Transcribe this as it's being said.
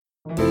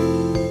Hello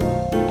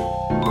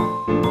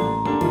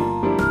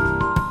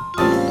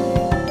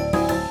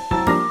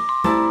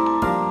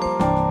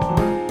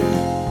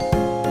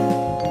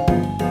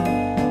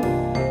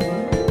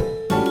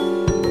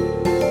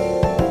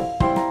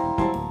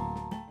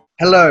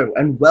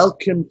and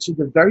welcome to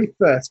the very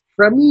first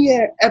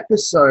premiere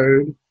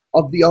episode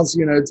of the Aussie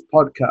Nerds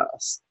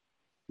podcast.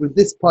 With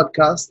this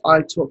podcast,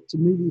 I talk to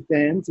movie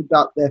fans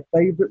about their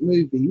favourite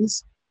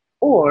movies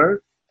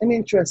or an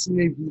interesting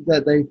movie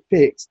that they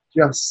picked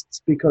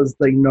just because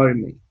they know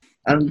me.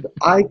 And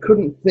I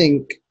couldn't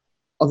think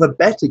of a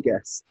better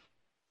guest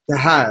to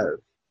have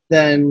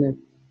than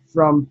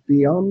from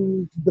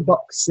Beyond the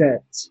Box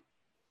Set,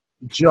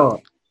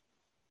 John.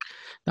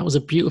 That was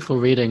a beautiful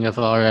reading of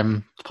our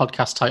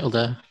podcast titled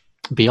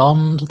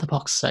Beyond the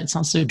Box Set. It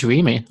sounds so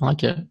dreamy. I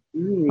like it.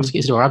 Let's get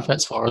you to do our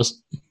adverts for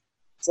us.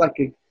 It's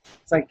like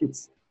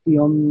it's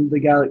beyond the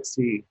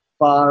galaxy,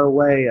 far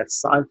away, a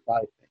sci-fi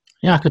thing.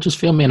 Yeah, I could just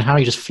feel me and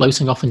Harry just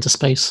floating off into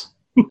space.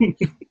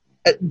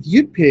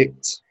 You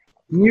picked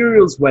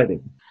Muriel's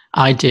Wedding.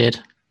 I did.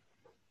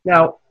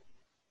 Now,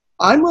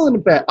 I'm willing to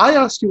bet, I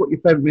asked you what your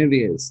favorite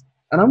movie is,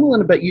 and I'm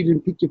willing to bet you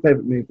didn't pick your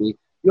favorite movie.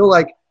 You're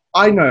like,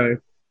 I know,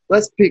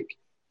 let's pick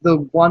the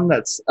one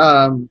that's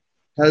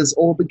has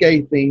all the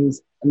gay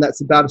things, and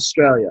that's about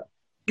Australia.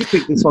 You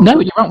picked this one. No,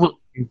 you're right. Well,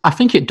 I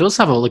think it does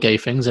have all the gay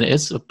things, and it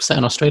is set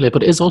in Australia,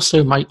 but it is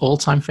also my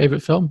all-time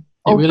favourite film.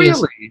 It really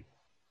is.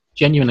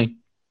 Genuinely.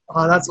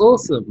 Oh, that's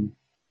awesome.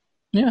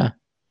 Yeah.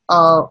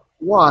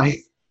 Why?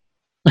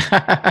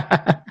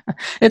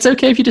 It's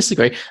okay if you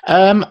disagree.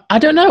 I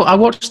don't know. I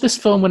watched this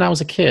film when I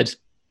was a kid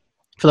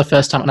for the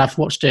first time, and I've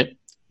watched it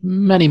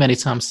many, many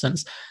times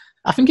since.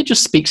 I think it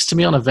just speaks to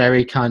me on a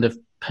very kind of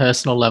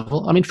personal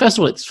level. I mean, first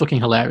of all, it's fucking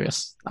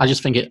hilarious. I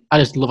just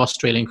love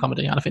Australian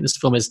comedy, and I think this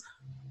film is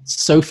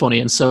so funny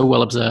and so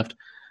well observed.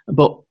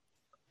 But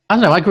I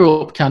don't know, I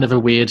grew up kind of a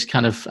weird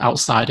kind of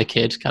outsider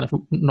kid, kind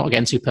of not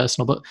getting too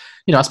personal, but,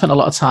 you know, I spent a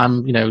lot of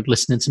time, you know,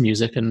 listening to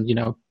music, and, you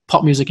know,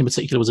 pop music in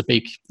particular was a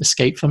big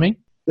escape for me.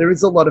 There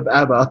is a lot of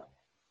ABBA.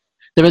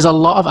 There is a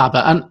lot of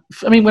ABBA. And,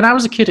 I mean, when I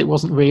was a kid, it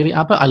wasn't really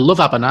ABBA. I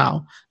love ABBA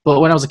now. But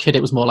when I was a kid,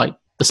 it was more like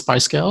the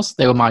Spice Girls.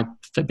 They were my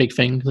big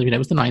thing. You know, it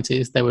was the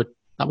 90s. They were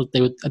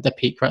at their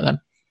peak right then.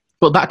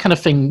 But that kind of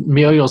thing,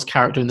 Muriel's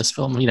character in this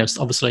film, you know,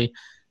 obviously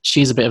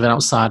she's a bit of an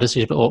outsider.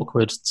 She's a bit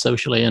awkward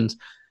socially, and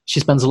she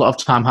spends a lot of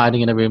time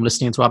hiding in a room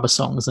listening to ABBA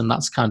songs, and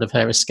that's kind of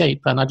her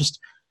escape. And I just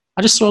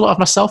saw a lot of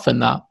myself in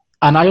that.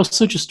 And I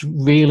also just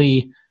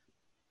really,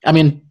 I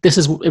mean, it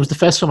was the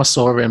first film I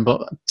saw her in,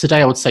 but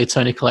today I would say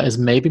Toni Collette is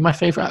maybe my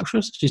favourite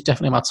actress. She's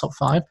definitely in my top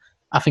 5.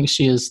 I think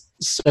she is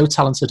so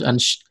talented, and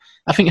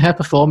I think her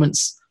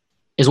performance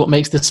is what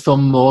makes this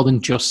film more than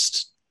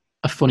just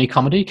a funny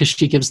comedy, because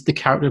she gives the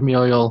character of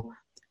Muriel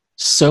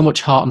so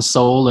much heart and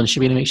soul, and she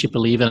really makes you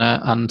believe in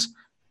her. And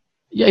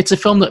yeah, it's a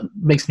film that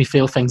makes me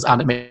feel things,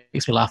 and it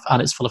makes me laugh,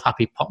 and it's full of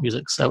happy pop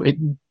music. So it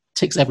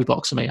ticks every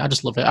box for me. I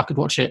just love it. I could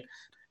watch it.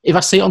 If I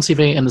see it on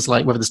TV and there's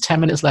like, whether there's 10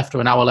 minutes left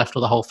or an hour left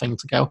or the whole thing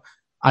to go,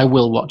 I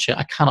will watch it.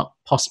 I cannot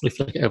possibly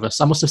flick it over.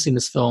 So I must have seen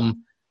this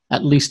film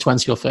at least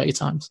 20 or 30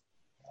 times.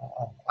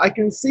 I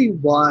can see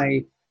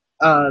why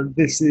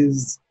this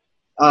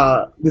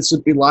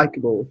would be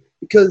likable,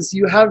 because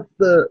you have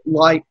the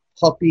light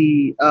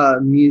poppy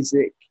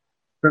music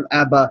from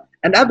ABBA,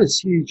 and ABBA's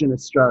huge in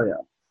Australia.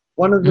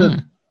 One of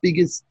the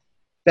biggest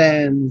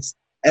fans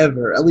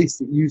ever, at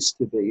least it used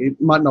to be. It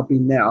might not be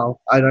now.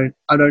 I don't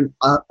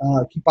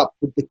keep up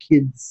with the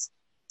kids.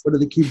 What are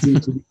the kids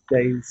into these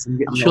days?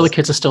 I'm sure the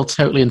kids are still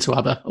totally into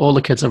ABBA. All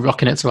the kids are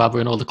rocking it to ABBA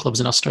in all the clubs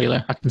in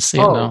Australia. I can see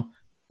it now.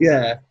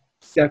 Yeah,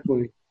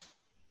 definitely.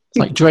 It's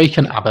like Drake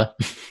and ABBA.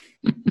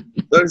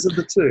 Those are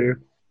the two.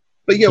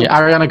 But yeah,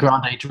 Ariana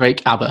Grande,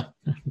 Drake, ABBA.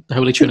 The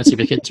holy trinity of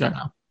the kids right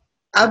now.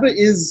 ABBA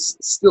is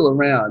still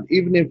around,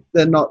 even if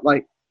they're not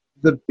like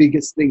the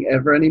biggest thing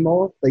ever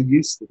anymore. They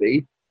used to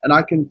be. And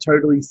I can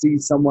totally see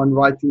someone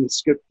writing the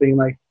script being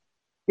like,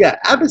 yeah,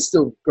 ABBA's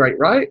still great,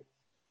 right?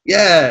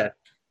 Yeah.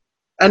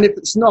 And if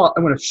it's not,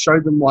 I'm going to show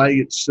them why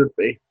it should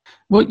be.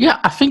 Well, yeah,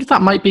 I think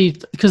that might be,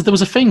 because there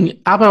was a thing,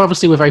 ABBA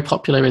obviously were very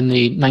popular in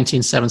the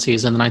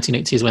 1970s and the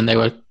 1980s when they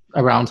were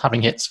around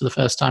having hits for the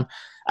first time.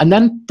 And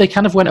then they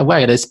kind of went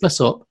away, they split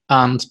up,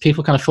 and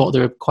people kind of thought they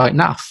were quite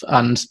naff,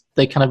 and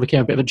they kind of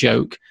became a bit of a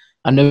joke,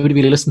 and nobody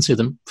really listened to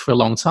them for a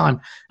long time.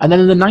 And then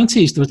in the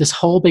 90s, there was this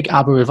whole big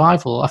ABBA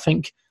revival. I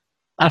think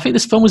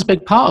this film was a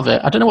big part of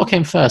it. I don't know what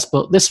came first,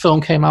 but this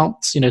film came out,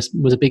 you know,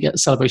 was a big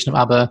celebration of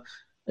ABBA.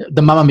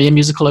 The Mamma Mia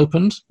musical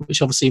opened,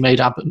 which obviously made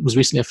ABBA, was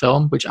recently a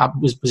film, which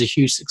was a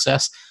huge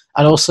success.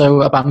 And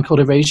also a band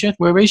called Erasure.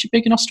 Were Erasure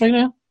big in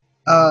Australia?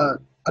 I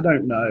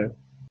don't know.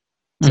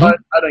 So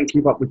I don't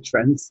keep up with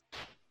trends.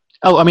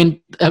 Oh, I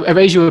mean,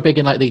 Erasure were big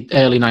in like the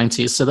early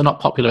 90s, so they're not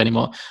popular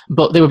anymore.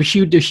 But they were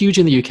huge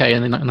in the UK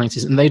in the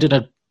 90s, and they did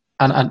an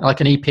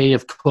EP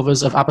of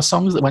covers of ABBA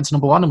songs that went to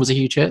number 1 and was a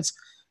huge hit.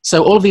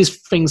 So all of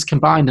these things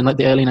combined in like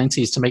the early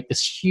 90s to make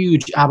this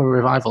huge ABBA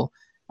revival.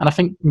 And I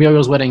think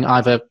Muriel's Wedding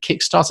either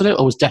kickstarted it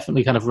or was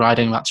definitely kind of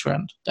riding that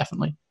trend,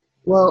 definitely.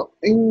 Well,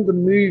 in the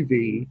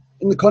movie,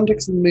 in the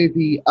context of the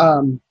movie,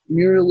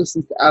 Muriel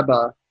listens to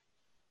ABBA,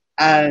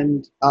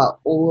 and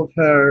all of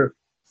her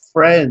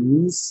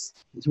friends,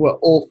 who are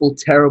awful,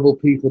 terrible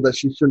people that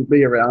she shouldn't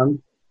be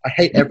around. I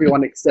hate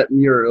everyone except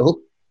Muriel.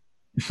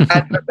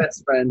 And her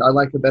best friend. I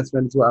like her best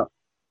friend as well.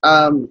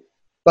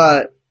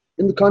 But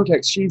in the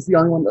context, she's the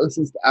only one that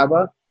listens to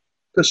ABBA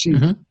because she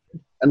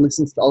and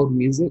listens to old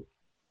music.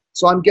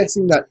 So I'm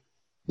guessing that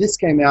this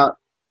came out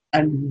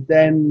and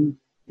then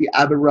the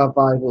ABBA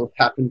revival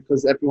happened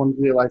because everyone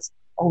realized,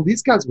 oh,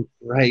 these guys were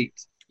great.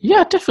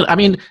 Yeah, definitely. I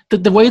mean,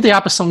 the way the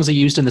ABBA songs are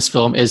used in this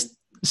film is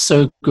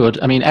so good.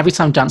 I mean, every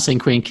time Dancing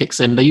Queen kicks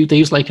in, they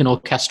use like an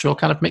orchestral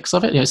kind of mix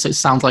of it. So it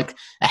sounds like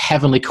a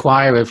heavenly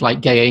choir of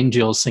like gay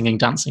angels singing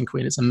Dancing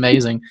Queen. It's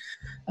amazing.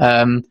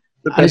 And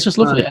it's just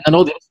lovely. And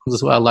all the other songs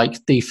as well.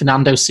 Like the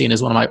Fernando scene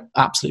is one of my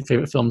absolute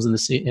favorite films in the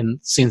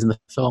scenes in the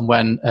film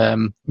when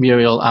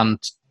Muriel and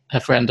her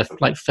friend are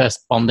like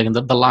first bonding and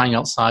they're lying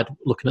outside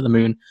looking at the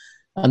moon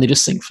and they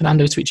just sing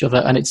Fernando to each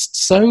other. And it's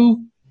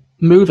so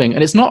moving.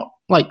 And it's not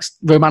like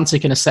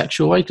romantic in a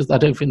sexual way because I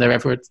don't think they're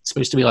ever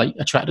supposed to be like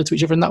attracted to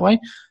each other in that way,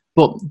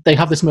 but they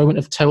have this moment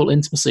of total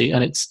intimacy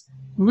and it's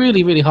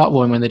really, really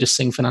heartwarming when they just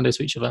sing Fernando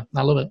to each other.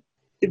 I love it.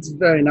 It's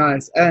very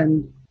nice.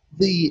 And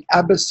the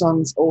ABBA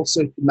song's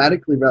also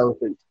thematically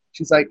relevant.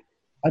 She's like,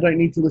 I don't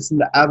need to listen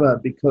to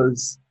ABBA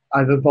because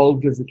I've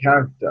evolved as a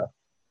character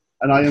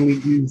and I only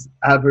use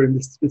ABBA in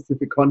this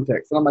specific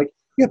context. And I'm like,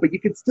 yeah, but you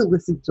can still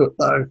listen to it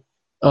though.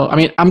 Oh, I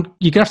mean,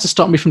 you're going to have to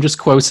stop me from just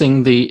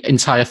quoting the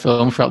entire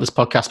film throughout this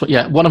podcast. But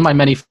yeah, one of my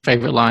many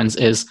favorite lines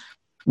is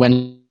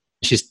when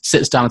she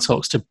sits down and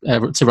talks to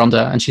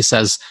Rhonda and she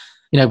says,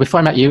 you know, before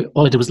I met you,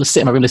 all I did was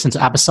sit in my room listening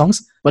to ABBA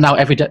songs. But now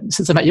every day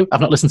since I met you,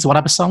 I've not listened to one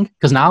ABBA song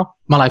because now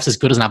my life's as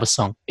good as an ABBA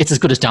song. It's as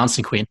good as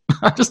Dancing Queen.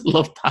 I just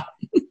love that.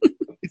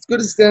 It's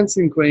good as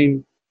Dancing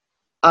Queen.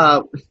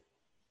 I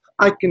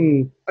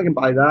can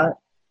buy that.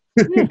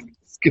 Yeah.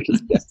 It's good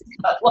as Dancing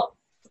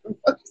Queen.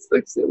 It's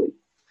so silly.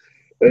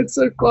 It's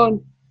so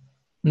fun.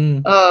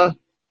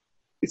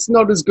 It's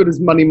not as good as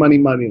Money, Money,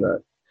 Money, though.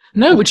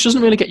 No, which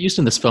doesn't really get used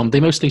in this film. They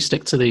mostly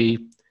stick to the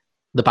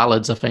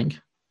ballads, I think.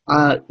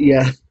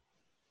 Yeah.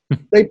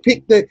 They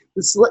pick the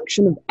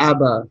selection of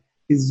ABBA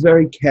is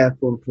very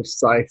careful and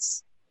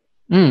precise.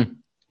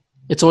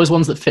 It's always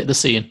ones that fit the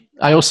scene.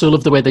 I also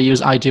love the way they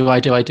use I Do,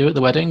 I Do, I Do at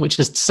the wedding, which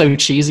is so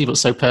cheesy but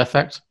so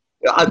perfect.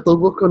 The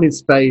look on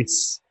his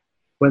face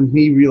when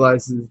he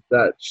realizes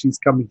that she's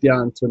coming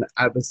down to an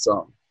ABBA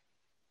song.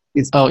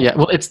 Oh yeah,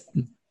 well it's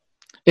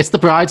the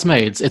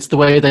bridesmaids. It's the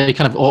way they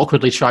kind of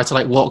awkwardly try to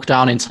like walk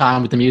down in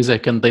time with the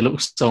music, and they look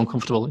so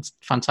uncomfortable. It's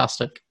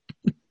fantastic.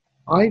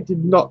 I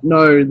did not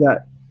know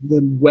that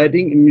the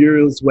wedding,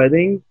 Muriel's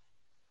wedding,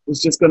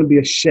 was just going to be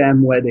a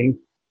sham wedding.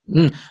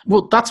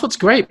 Well, that's what's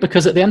great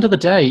because at the end of the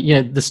day, you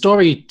know, the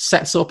story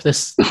sets up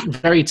this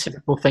very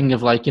typical thing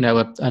of like, you know,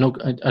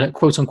 a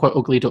quote unquote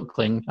ugly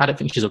duckling. I don't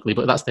think she's ugly,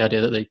 but that's the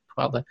idea that they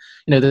put out there.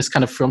 You know, this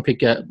kind of frumpy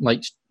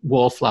like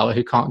wallflower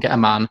who can't get a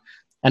man.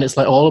 And it's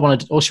like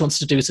all she wants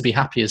to do to be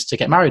happy is to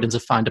get married and to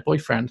find a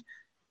boyfriend.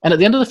 And at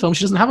the end of the film,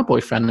 she doesn't have a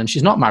boyfriend and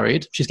she's not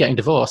married. She's getting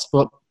divorced,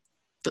 but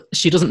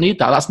she doesn't need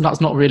that. That's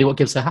not really what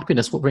gives her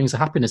happiness. What brings her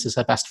happiness is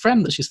her best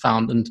friend that she's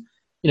found and,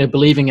 you know,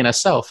 believing in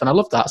herself. And I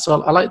love that.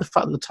 So I like the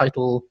fact that the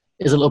title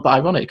is a little bit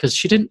ironic because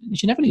she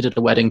never needed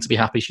a wedding to be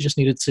happy. She just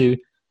needed to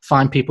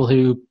find people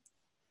who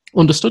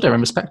understood her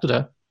and respected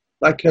her.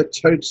 Like her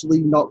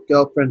totally not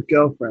girlfriend.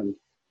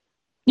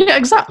 Yeah,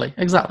 exactly.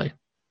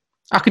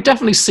 I could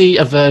definitely see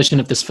a version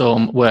of this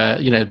film where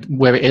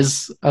it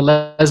is a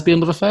lesbian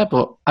love affair,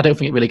 but I don't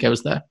think it really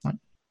goes there.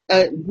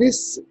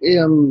 This,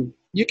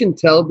 you can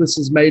tell this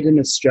was made in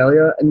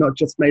Australia and not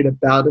just made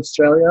about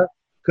Australia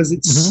because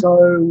it's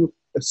so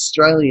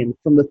Australian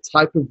from the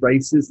type of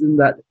racism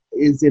that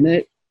is in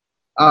it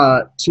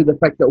to the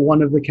fact that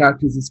one of the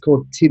characters is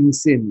called Tim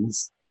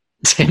Sims.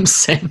 Tim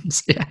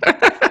Sims, yeah.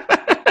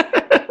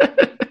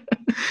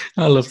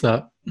 I love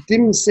that.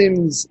 Tim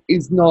Sims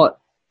is not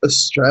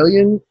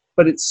Australian,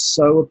 but it's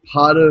so a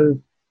part of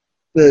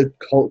the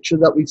culture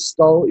that we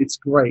stole. It's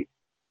great.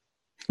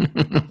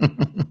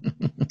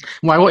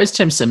 Why? What is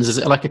Tim Sims? Is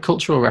it like a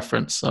cultural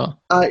reference? Or?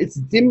 It's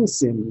dim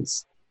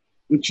sims,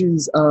 which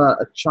is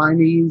a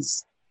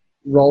Chinese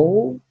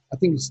roll. I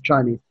think it's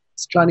Chinese.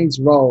 It's Chinese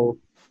roll,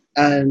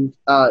 and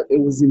it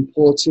was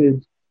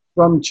imported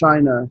from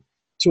China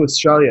to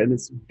Australia, and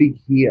it's big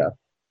here.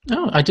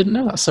 Oh, I didn't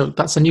know that. So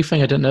that's a new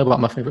thing I didn't know about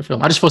my favorite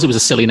film. I just thought it was a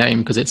silly name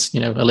because it's, you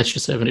know,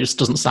 alliterative and it just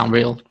doesn't sound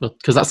real.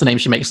 Because that's the name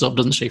she makes up,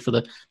 doesn't she, for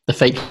the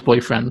fake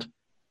boyfriend?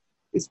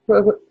 It's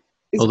perfect.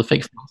 Or the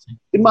fake fiancé.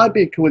 It might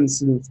be a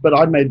coincidence, but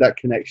I made that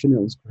connection.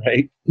 It was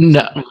great.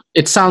 No,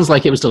 it sounds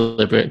like it was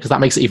deliberate because that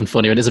makes it even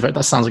funnier.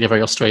 That sounds like a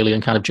very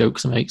Australian kind of joke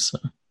to make. So.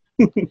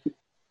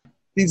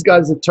 These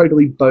guys are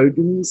totally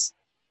bogans.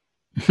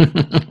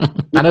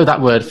 I know that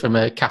word from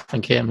Kath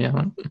and Kim,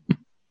 yeah.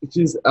 Which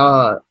is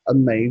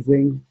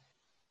amazing.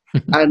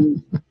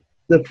 And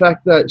the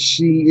fact that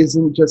she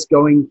isn't just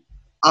going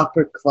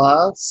upper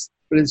class,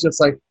 but it's just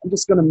like, I'm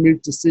just going to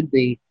move to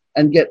Sydney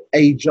and get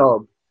a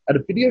job at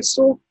a video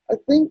store, I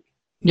think.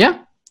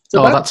 Yeah.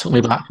 So Oh, that took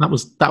me back. That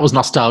was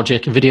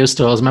nostalgic. Video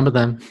stores, remember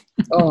them?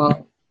 uh,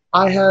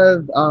 I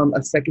have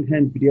a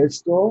secondhand video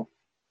store,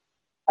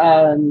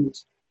 and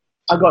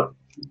I got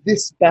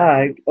this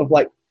bag of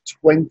like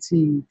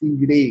 20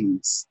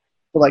 DVDs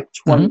for like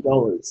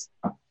 $20,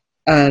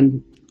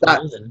 and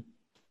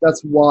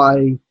that's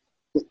why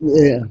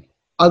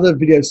other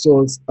video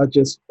stores are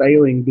just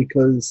failing,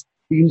 because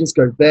you can just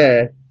go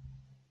there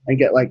and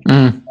get like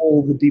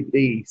all the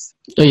DVDs.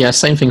 Oh, yeah,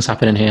 same thing's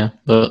happening here,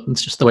 but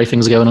it's just the way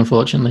things are going,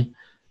 unfortunately.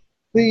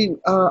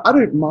 I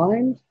don't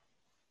mind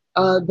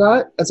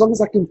that, as long as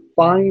I can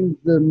find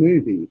the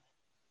movie.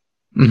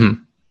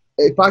 Mm-hmm.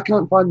 If I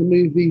can't find the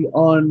movie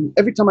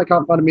every time I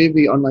can't find a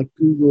movie on like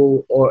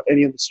Google or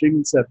any of the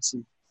streaming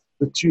services,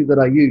 the two that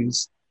I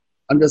use,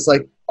 I'm just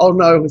like, oh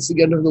no, it's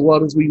the end of the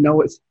world as we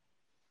know it.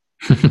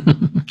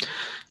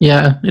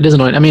 Yeah, it is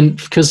annoying. I mean,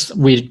 because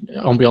we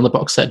on Beyond the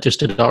Box Set just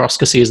did our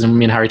Oscar season, and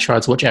me and Harry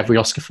tried to watch every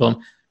Oscar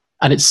film,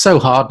 and it's so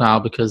hard now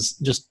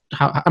because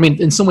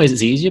in some ways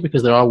it's easier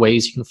because there are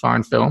ways you can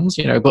find films,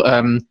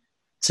 but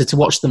to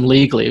watch them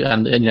legally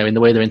and in the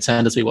way they're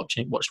intended to be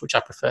watched, which I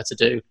prefer to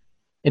do,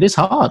 it is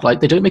hard. Like,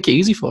 they don't make it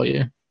easy for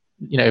you.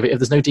 If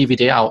there's no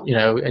DVD out,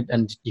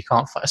 and you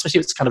can't find, especially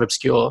if it's kind of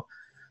obscure,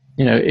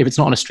 if it's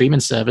not on a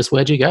streaming service,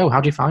 where do you go? How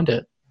do you find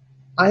it?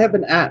 I have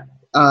an app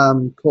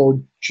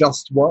called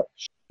Just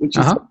Watch, which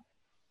is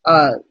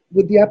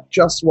with the app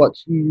Just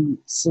Watch, you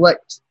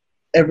select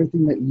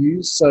everything that you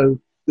use. So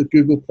the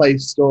Google Play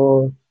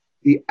Store,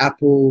 the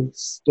Apple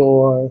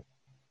Store,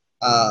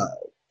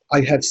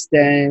 I have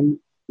Stan,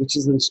 which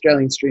is an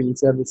Australian streaming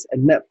service,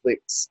 and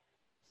Netflix.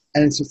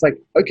 And it's just like,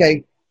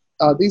 okay,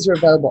 these are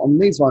available on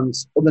these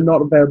ones, or they're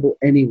not available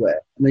anywhere.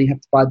 And then you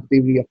have to buy the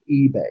DVD off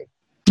eBay.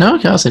 Oh,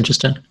 okay, that's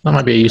interesting. That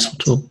might be a useful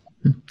tool.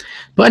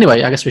 But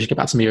anyway, I guess we should get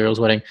back to Muriel's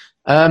Wedding.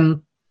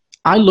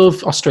 I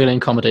love Australian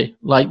comedy.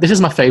 Like, this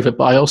is my favourite,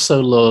 but I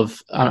also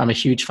love, I'm a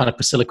huge fan of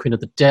Priscilla, Queen of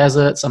the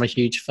Deserts. I'm a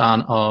huge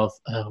fan of,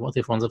 what are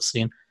the other ones I've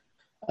seen?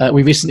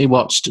 We recently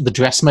watched The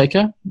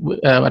Dressmaker.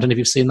 I don't know if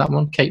you've seen that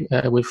one,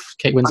 with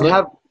Kate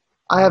Winslet.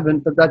 I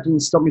haven't, but that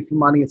didn't stop me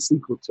from writing a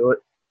sequel to it.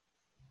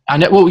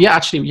 And we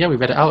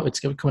read it out. It's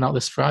coming out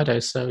this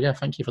Friday, so yeah,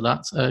 thank you for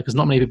that. Because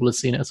not many people have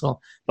seen it at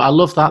all. But I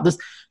love that.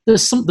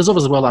 There's others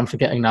as well that I'm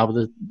forgetting now.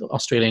 But the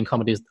Australian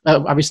comedies.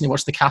 I recently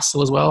watched The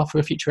Castle as well for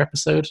a future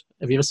episode.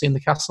 Have you ever seen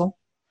The Castle?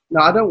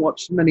 No, I don't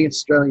watch many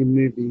Australian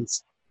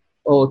movies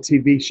or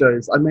TV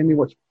shows. I mainly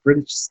watch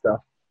British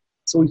stuff.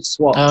 It's always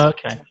swapped.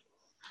 Okay.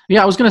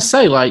 Yeah, I was going to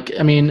say,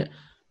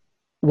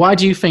 what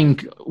do you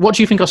think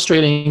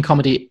Australian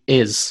comedy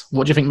is?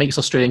 What do you think makes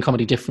Australian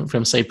comedy different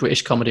from, say,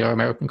 British comedy or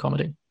American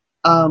comedy?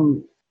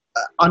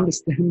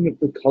 Understanding of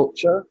the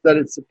culture that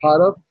it's a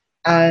part of.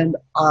 And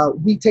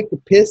we take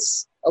the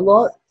piss a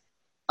lot.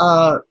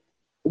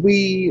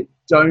 We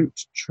don't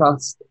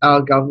trust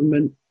our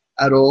government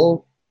at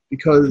all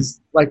because,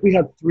 we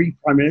had 3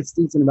 prime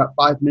ministers in about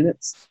 5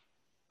 minutes.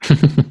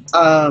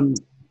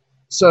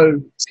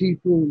 So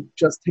people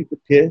just take the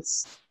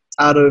piss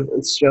out of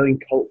Australian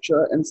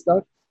culture and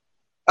stuff.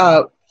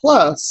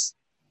 Plus,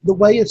 the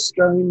way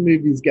Australian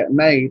movies get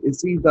made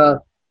is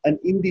either an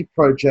indie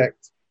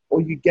project or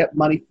you get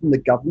money from the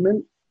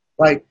government.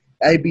 Like,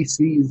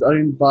 ABC is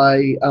owned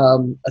by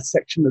a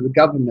section of the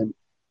government,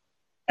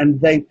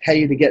 and they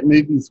pay to get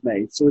movies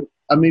made. So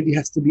a movie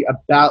has to be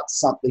about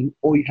something,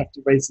 or you have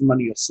to raise the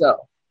money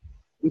yourself,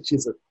 which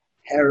is a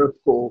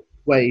terrible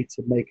way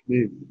to make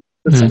movies.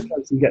 But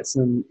sometimes you get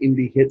some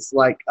indie hits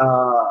like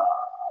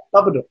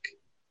Babadook.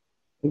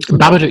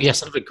 Babadook,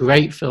 yes, another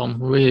great film.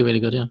 Really, really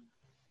good, yeah.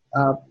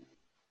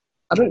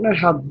 I don't know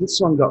how this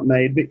one got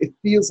made, but it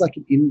feels like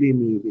an indie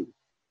movie.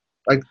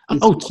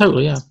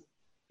 Totally, yeah.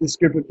 This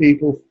group of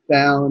people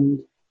found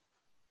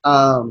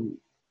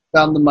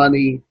the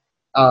money,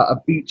 a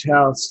beach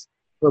house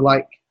for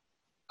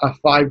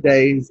 5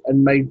 days,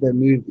 and made their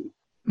movie.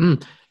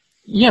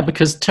 Yeah,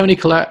 because Toni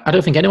Collette, I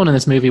don't think anyone in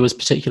this movie was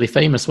particularly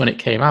famous when it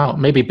came out.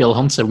 Maybe Bill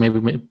Hunter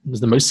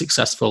was the most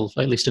successful,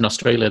 at least in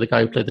Australia, the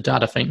guy who played the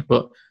dad, I think.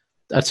 But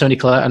Toni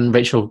Collette and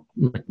Rachel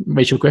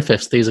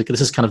Griffiths, this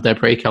is kind of their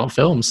breakout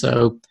film.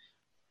 So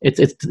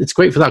it's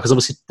great for that, because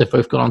obviously they've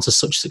both gone on to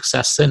such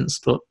success since.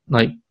 But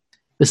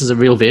this is a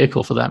real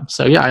vehicle for them.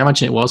 So yeah, I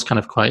imagine it was kind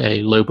of quite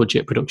a low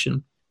budget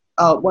production.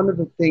 One of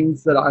the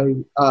things that I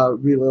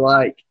really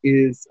like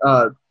is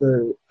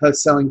her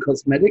selling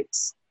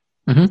cosmetics.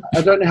 Mm-hmm.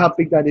 I don't know how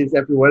big that is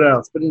everywhere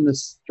else, but in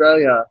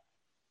Australia,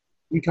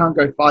 you can't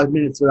go 5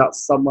 minutes without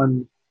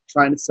someone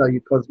trying to sell you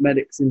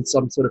cosmetics in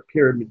some sort of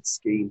pyramid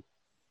scheme,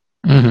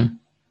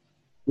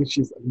 which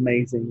is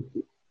amazing.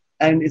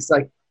 And it's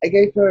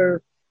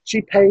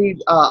she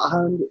paid,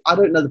 I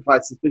don't know the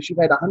prices, but she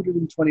paid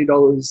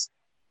 $120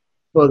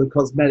 for the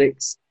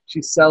cosmetics.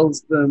 She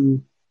sells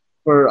them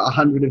for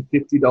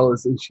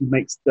 $150 and she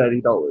makes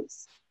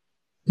 $30.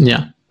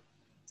 Yeah.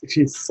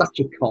 She's such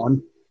a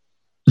con.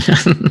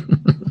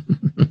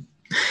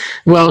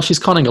 Well, she's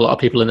conning a lot of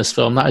people in this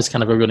film. That is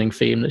kind of a running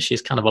theme, that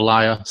she's kind of a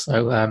liar.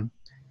 So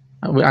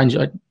I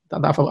enjoyed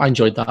that.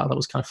 That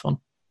was kind of fun.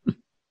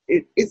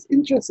 It's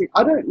interesting.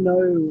 I don't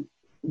know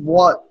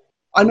what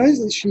I know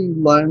that she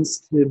learns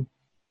to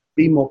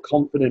be more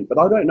confident, but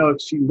I don't know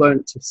if she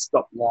learned to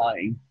stop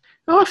lying.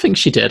 Oh, I think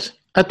she did.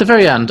 At the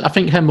very end, I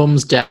think her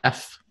mum's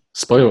death.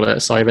 Spoiler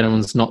alert, sorry if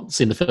anyone's not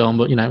seen the film,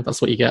 but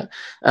that's what you get.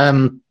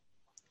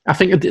 I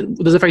think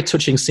there's a very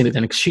touching scene at the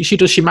end.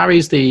 She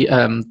marries the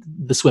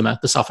swimmer,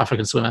 the South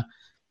African swimmer,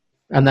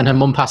 and then her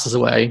mum passes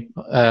away.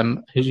 Her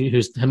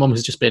mum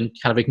has just been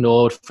kind of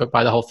ignored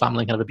by the whole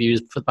family, kind of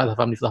abused by the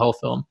family for the whole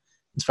film.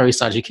 It's very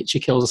sad. She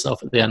kills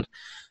herself at the end,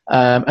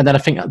 and then I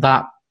think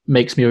that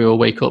makes Muriel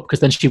wake up, because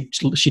then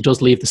she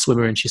does leave the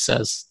swimmer and she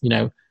says,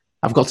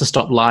 I've got to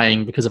stop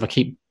lying, because if I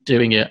keep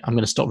doing it, I'm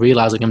going to stop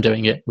realizing I'm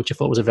doing it, which I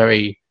thought was a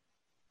very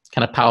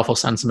kind of powerful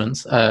sentiment.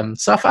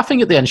 So I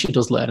think at the end she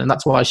does learn, and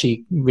that's why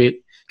she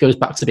goes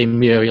back to being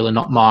Muriel and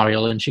not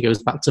Mariel, and she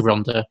goes back to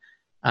Rhonda.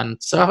 And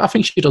so I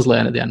think she does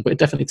learn at the end, but it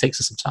definitely takes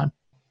her some time.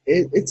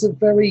 It's a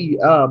very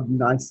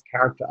nice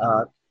character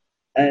arc,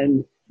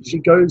 and she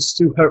goes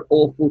to her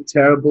awful,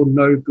 terrible,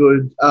 no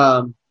good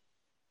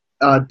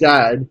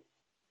dad.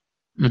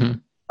 Mm-hmm.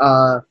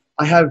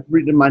 I have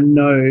written in my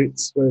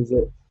notes, where is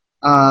it?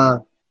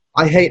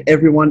 I hate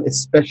everyone,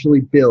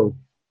 especially Bill.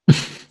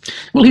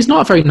 Well, he's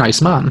not a very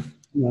nice man.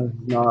 No,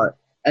 he's not.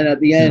 And at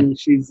the end,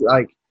 she's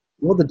like,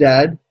 you're the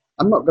dad.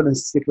 I'm not going to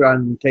stick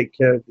around and take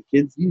care of the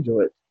kids. You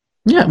do it.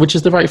 Yeah, which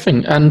is the right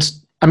thing. And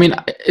I mean,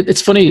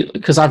 it's funny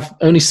because I've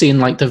only seen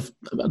like the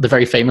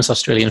very famous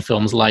Australian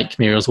films like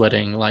Muriel's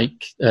Wedding,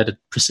 like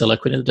Priscilla,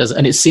 Queen of the Desert,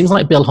 and it seems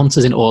like Bill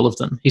Hunter's in all of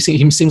them. He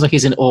seems like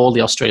he's in all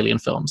the Australian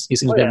films. He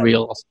seems to be a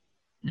real.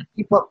 Yeah.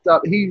 He popped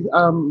up. He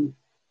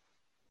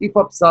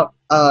pops up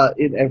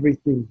in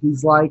everything.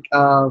 He's like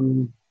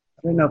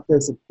I don't know if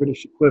there's a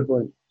British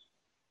equivalent.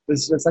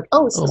 It's just like,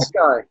 it's this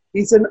guy.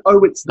 He's an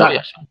it's that. Oh,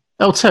 yeah.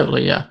 Oh,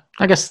 totally, yeah.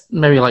 I guess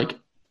maybe like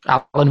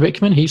Alan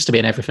Rickman, he used to be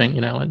in everything,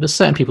 like there's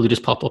certain people who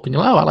just pop up and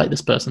you're like, I like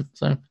this person.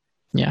 So,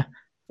 yeah.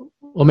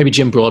 Or maybe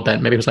Jim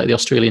Broadbent. Maybe it was like the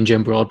Australian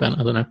Jim Broadbent.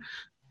 I don't know.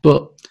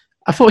 But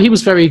I thought he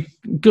was very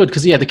good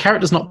because, the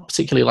character's not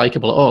particularly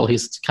likable at all.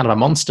 He's kind of a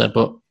monster.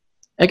 But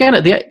again,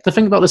 the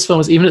thing about this film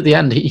is even at the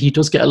end, he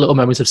does get a little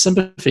moment of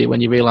sympathy when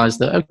you realise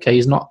that, okay,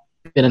 he's not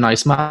been a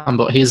nice man,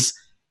 but he's,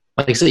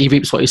 like I said, he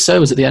reaps what he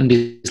sows. At the end,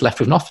 he's left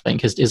with nothing.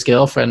 His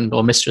girlfriend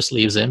or mistress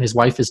leaves him. His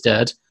wife is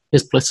dead.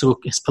 His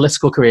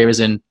political career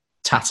is in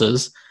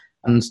tatters,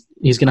 and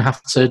he's going to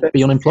have to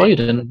be unemployed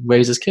and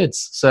raise his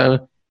kids.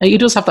 So he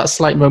does have that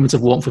slight moment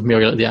of warmth with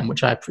Muriel at the end,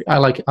 which I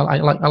like. I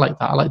like that.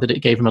 I like that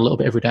it gave him a little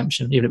bit of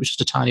redemption, even if it was just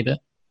a tiny bit.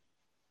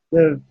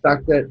 The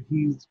fact that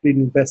he's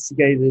been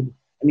investigated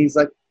and he's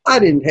like, I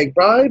didn't take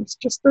bribes,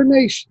 just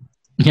donations.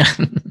 Yeah,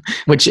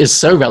 which is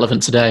so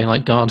relevant today.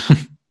 Like, God,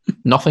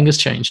 nothing has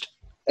changed.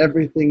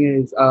 Everything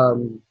is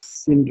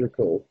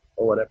cylindrical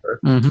or whatever.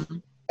 Mm-hmm.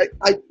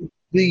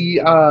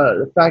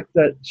 The fact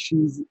that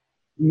she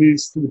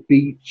moves to the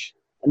beach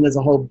and there's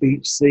a whole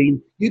beach scene.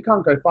 You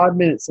can't go 5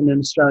 minutes in an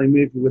Australian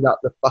movie without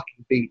the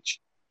fucking beach.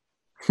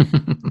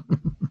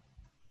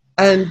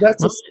 And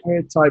that's a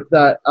stereotype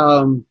that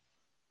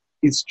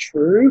is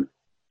true.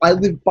 I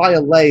live by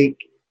a lake,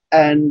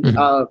 and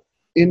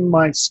in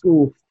my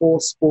school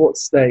for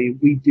sports day,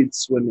 we did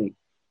swimming.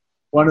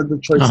 One of the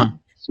choices was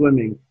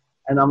swimming.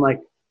 And I'm like,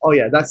 oh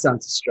yeah, that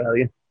sounds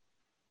Australian.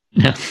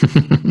 Yeah.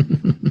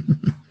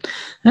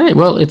 Hey,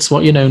 well, it's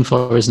what you're known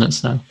for, isn't it?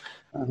 So.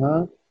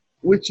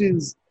 Which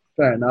is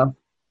fair enough.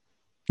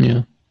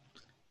 Yeah.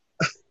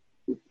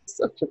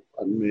 Such a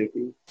fun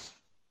movie.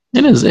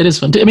 It is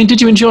fun. I mean,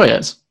 did you enjoy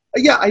it?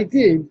 Yeah, I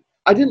did.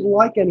 I didn't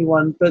like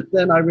anyone, but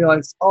then I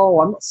realized,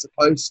 I'm not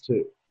supposed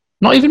to.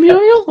 Not even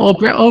Muriel or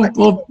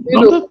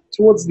Rhonda?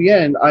 Towards the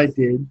end, I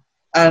did.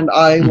 And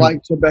I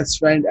liked her best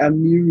friend,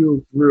 and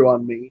Muriel grew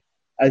on me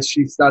as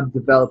she started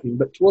developing.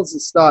 But towards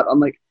the start, I'm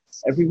like,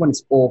 everyone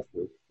is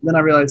awful. And then I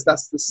realized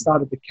that's the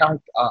start of the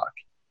character arc.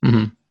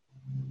 Mm-hmm.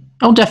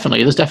 Oh,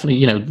 definitely. There's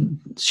definitely,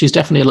 she's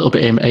definitely a little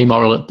bit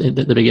amoral at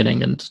the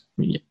beginning. And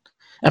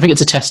I think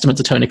it's a testament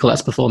to Toni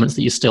Collette's performance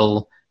that you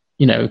still,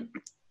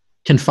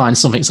 can find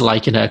something to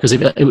like in her. Because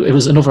if it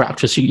was another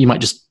actress, you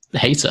might just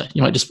hate her.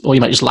 You might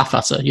just laugh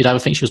at her. You'd either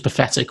think she was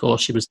pathetic or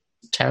she was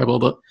terrible.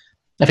 But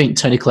I think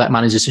Toni Collette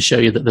manages to show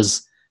you that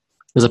there's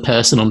a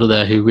person under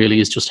there who really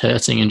is just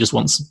hurting and just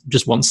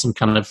wants some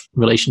kind of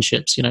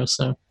relationships,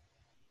 So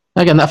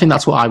again, I think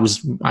that's what I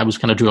was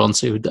kind of drawn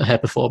to. Her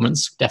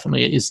performance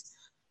definitely is.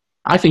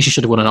 I think she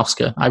should have won an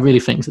Oscar. I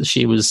really think that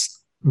she was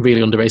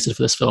really underrated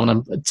for this film.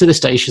 And to this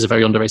day, she's a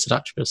very underrated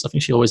actress. I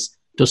think she always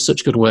does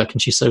such good work,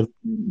 and she so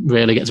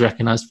rarely gets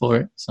recognised for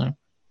it. So,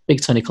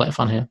 big Toni Collette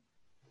fan here.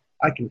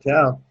 I can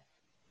tell.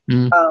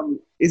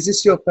 Is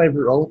this your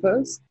favourite role of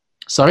hers?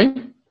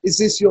 Sorry? Is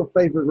this your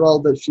favourite role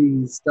that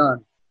she's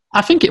done?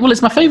 I think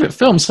it's my favourite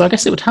film, so I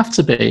guess it would have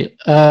to be.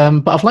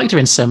 But I've liked her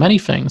in so many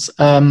things.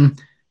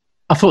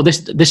 I thought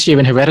this year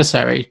in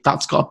Hereditary,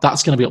 that's going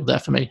to be up there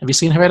for me. Have you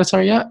seen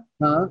Hereditary yet?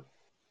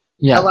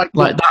 Yeah, I like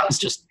that was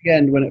just the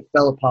end when it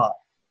fell apart.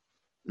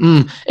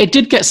 It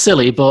did get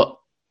silly, but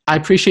I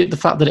appreciate the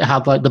fact that it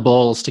had like the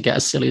balls to get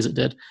as silly as it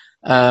did.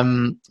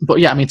 But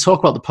yeah, I mean, talk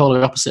about the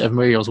polar opposite of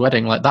Muriel's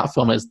Wedding. Like, that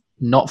film is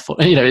not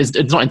funny. You know, it's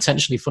not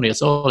intentionally funny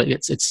at all.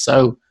 It's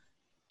so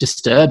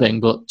disturbing,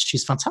 but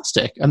she's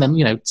fantastic. And then,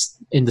 you know,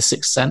 in The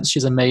Sixth Sense,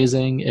 she's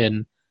amazing.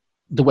 In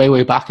The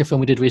Way Back, a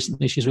film we did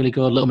recently, she's really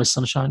good. Little Miss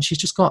Sunshine, she's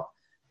just got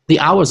the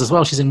Hours as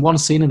well. She's in one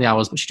scene in The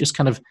Hours, but she just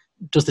kind of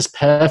does this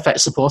perfect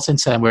supporting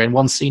term where in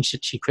one scene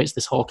she creates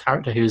this whole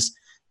character who's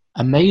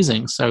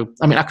amazing. So,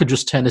 I mean, I could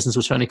just turn this into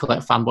a Toni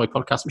Collette fanboy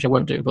podcast, which I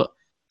won't do, but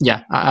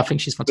yeah, I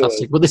think she's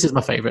fantastic. But this is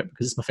my favourite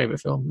because it's my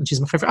favourite film, and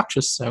she's my favourite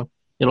actress, so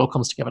it all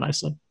comes together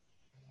nicely.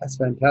 That's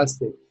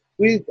fantastic.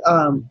 With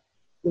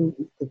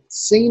the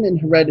scene in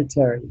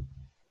Hereditary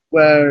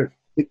where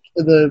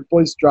the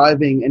boy's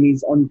driving and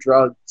he's on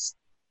drugs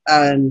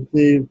and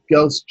the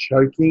girl's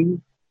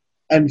choking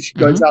and she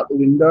goes out the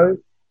window,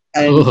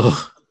 and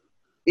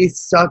it's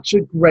such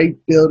a great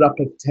build-up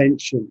of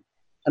tension.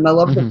 And I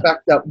love the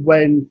fact that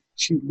when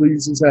she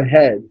loses her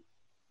head,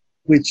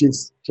 which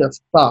is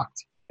just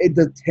fucked,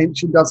 the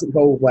tension doesn't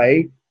go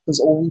away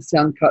because all the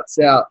sound cuts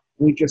out.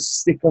 We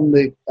just stick on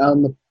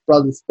the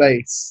brother's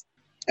face,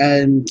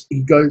 and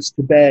he goes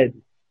to bed,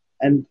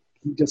 and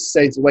he just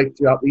stays awake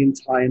throughout the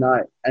entire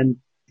night, and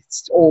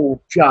it's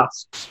all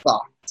just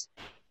fucked.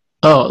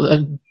 Oh,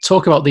 and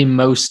talk about the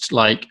most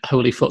like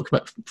holy fuck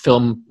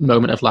film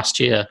moment of last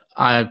year.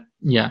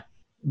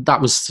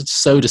 That was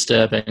so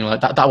disturbing.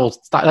 Like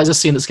that's a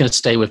scene that's going to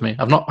stay with me.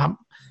 I've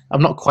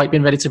not quite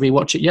been ready to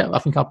rewatch it yet. I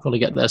think I'll probably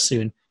get there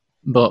soon.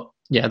 But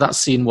yeah, that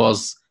scene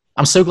was.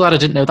 I'm so glad I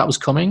didn't know that was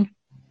coming,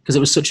 because it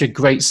was such a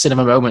great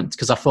cinema moment,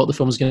 because I thought the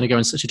film was going to go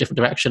in such a different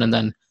direction, and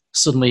then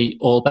suddenly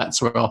all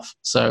bets were off.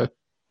 So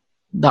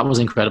that was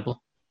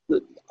incredible.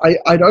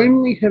 I'd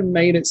only have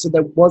made it so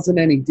there wasn't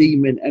any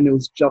demon and it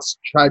was just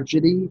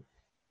tragedy.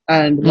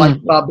 And like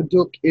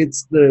Babadook,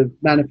 it's the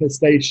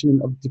manifestation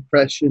of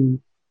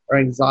depression or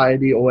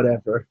anxiety or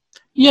whatever.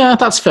 Yeah,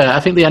 that's fair. I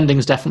think the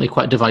ending's definitely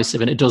quite divisive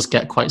and it does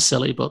get quite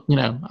silly. But, you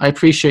know, I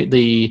appreciate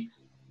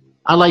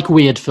I like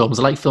weird films.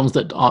 I like films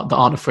that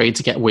aren't afraid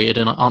to get weird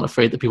and aren't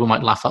afraid that people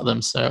might laugh at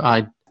them. So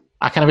I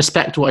kind of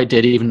respect what I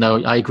did, even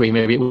though I agree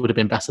maybe it would have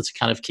been better to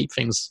kind of keep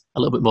things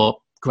a little bit more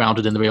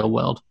grounded in the real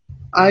world.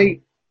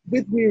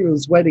 With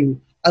Muriel's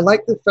Wedding, I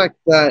like the fact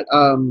that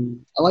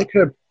I like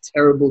her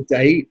terrible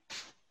date.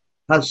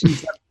 How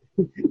she's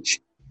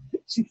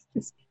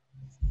just,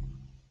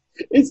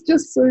 it's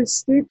just so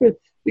stupid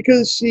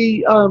because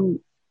she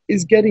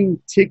is getting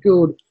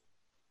tickled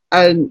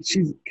and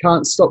she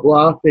can't stop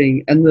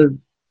laughing, and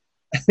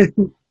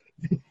the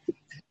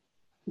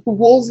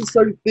walls are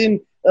so thin.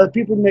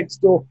 People next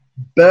door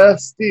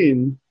burst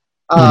in,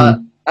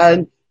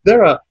 and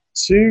there are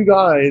two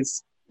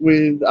guys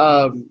with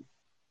her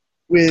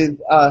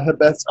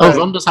best friend. Oh,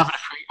 Rhonda's having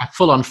a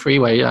full-on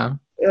freeway, yeah.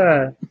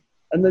 Yeah,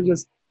 and they're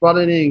just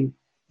running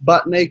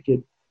butt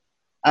naked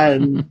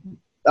and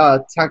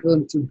tackle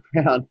him to the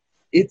ground.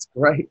 It's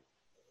great.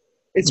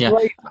 It's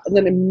great. And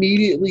then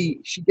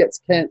immediately she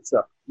gets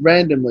cancer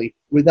randomly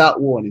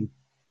without warning.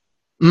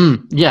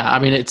 Yeah, I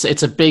mean, it's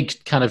a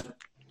big kind of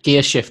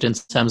gear shift in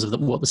terms of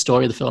what the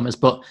story of the film is.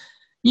 But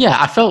yeah,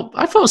 I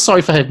felt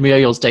sorry for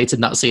Muriel's date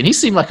in that scene. He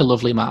seemed like a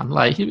lovely man.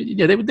 Like, you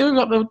know, they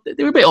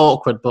were a bit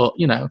awkward, but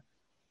you know,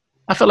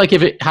 I felt like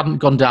if it hadn't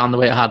gone down the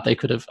way it had, they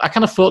could have. I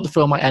kind of thought the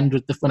film might end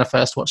with when I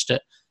first watched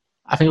it.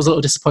 I think I was a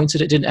little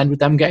disappointed it didn't end with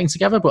them getting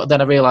together, but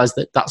then I realised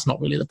that that's not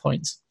really the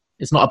point.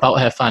 It's not about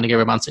her finding a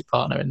romantic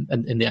partner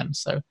in the end.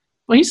 So,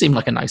 well, he seemed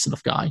like a nice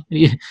enough guy.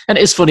 And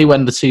it's funny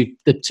when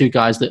the two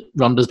guys that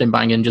Rhonda's been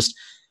banging just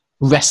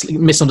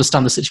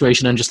misunderstand the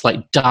situation and just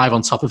like dive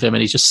on top of him,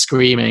 and he's just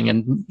screaming,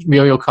 and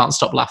Muriel can't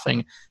stop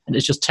laughing, and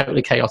it's just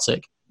totally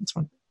chaotic. It's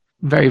a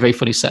very, very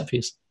funny set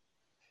piece.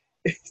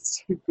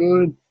 It's so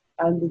good.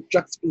 And the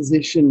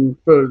juxtaposition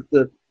for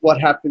what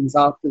happens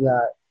after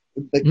that,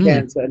 the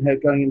cancer and her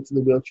going into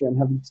the wheelchair and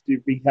having to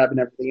do rehab and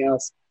everything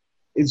else,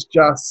 is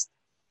just,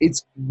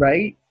 it's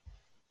great.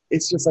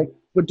 It's just like,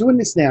 we're doing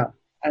this now,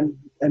 and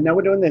now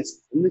we're doing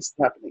this, and this is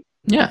happening.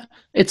 Yeah,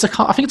 I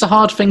think it's a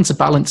hard thing to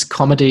balance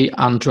comedy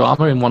and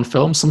drama in one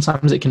film.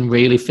 Sometimes it can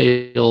really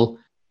feel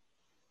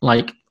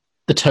like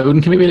the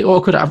tone can be really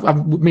awkward.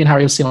 Me and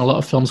Harry have seen a lot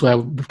of films where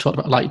we've talked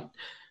about like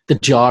the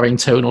jarring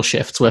tonal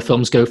shifts where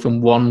films go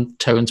from one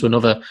tone to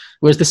another.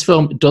 Whereas this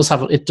film does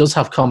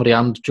have comedy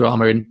and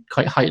drama in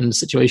quite heightened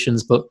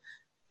situations, but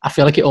I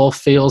feel like it all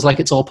feels like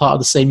it's all part of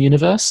the same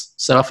universe.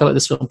 So I feel like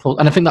this film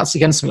and I think that's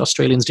again something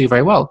Australians do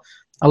very well.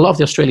 A lot of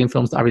the Australian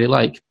films that I really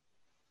like,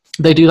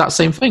 they do that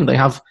same thing. They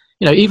have,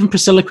 you know, even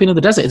Priscilla, Queen of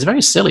the Desert, it's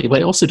very silly, but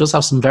it also does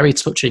have some very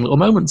touching little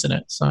moments in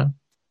it. So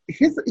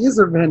here's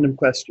a random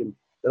question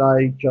that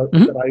I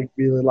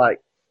really like.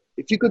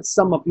 If you could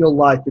sum up your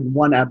life in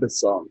one ABBA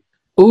song.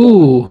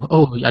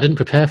 Oh, I didn't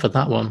prepare for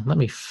that one. Let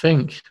me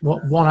think.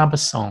 What one ABBA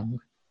song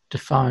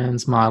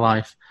defines my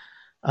life?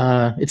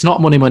 It's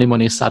not Money, Money,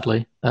 Money,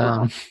 sadly.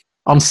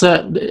 On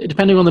certain,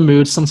 depending on the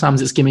mood,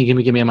 sometimes it's Gimme,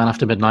 Gimme, Gimme a Man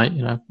After Midnight,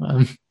 you know.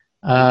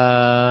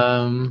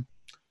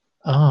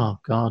 Oh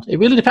God, it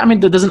really depends.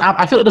 I mean,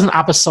 I feel like there's an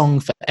ABBA song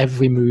for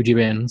every mood you're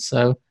in.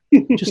 So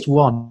just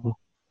one.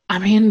 I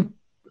mean,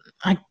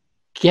 I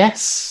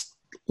guess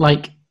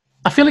like,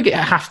 I feel like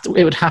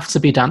it would have to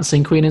be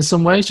Dancing Queen in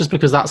some ways, just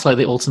because that's like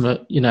the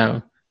ultimate,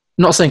 I'm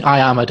not saying I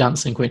am a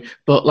dancing queen,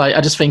 but like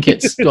I just think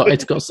it's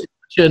got such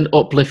an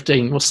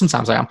uplifting. Well,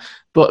 sometimes I am,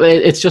 but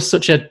it's just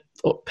such a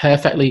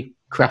perfectly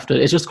crafted.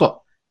 It's just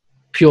got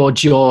pure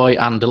joy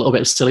and a little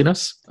bit of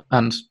silliness.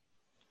 And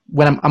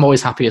when I'm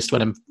always happiest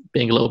when I'm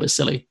being a little bit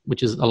silly,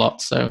 which is a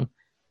lot. So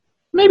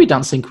maybe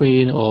Dancing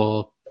Queen,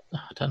 or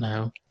I don't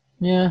know.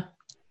 Yeah.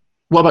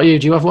 What about you?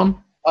 Do you have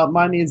one?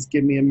 Mine is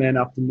Give Me a Man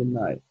After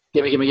Midnight.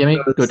 Gimme.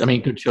 Good. I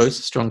mean, good choice.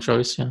 Strong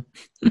choice. Yeah.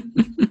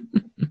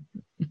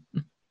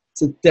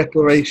 It's a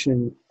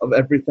declaration of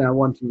everything I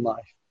want in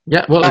life.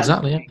 Yeah. Well,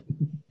 exactly. Yeah.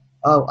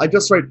 Oh, I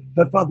just wrote,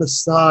 her father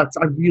sucks.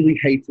 I really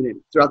hated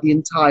him throughout the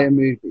entire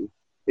movie.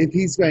 If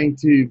he's going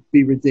to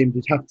be redeemed,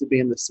 it'd have to be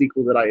in the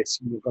sequel that I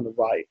assume you're going to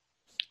write.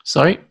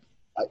 Sorry?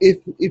 If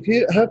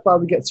her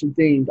father gets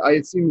redeemed, I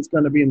assume it's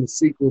going to be in the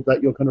sequel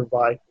that you're going to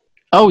write.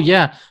 Oh,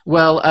 yeah.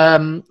 Well,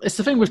 it's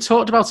the thing we've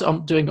talked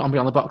about doing on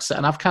Beyond the Box Set,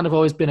 and I've kind of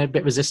always been a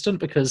bit resistant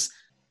because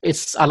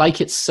I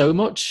like it so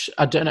much.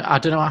 I don't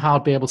know how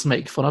I'd be able to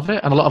make fun of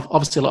it. And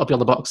obviously a lot of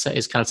Beyond the Box Set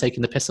is kind of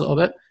taking the piss a little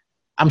bit.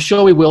 I'm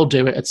sure we will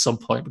do it at some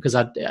point because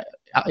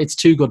it's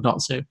too good not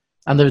to.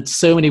 And there's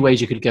so many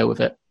ways you could go with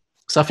it.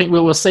 So I think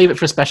we'll save it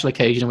for a special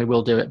occasion and we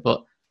will do it.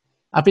 But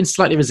I've been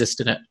slightly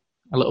resisting it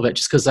a little bit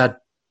just because I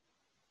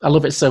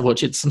love it so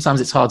much. Sometimes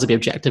it's hard to be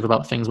objective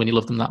about things when you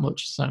love them that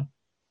much. So,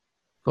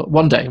 but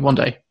one day.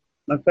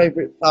 My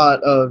favorite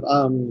part of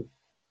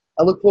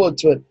I look forward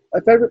to it. My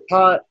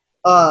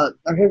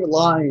favorite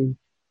line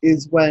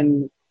is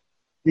when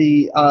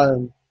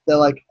they're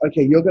like,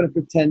 okay, you're going to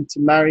pretend to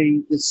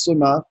marry this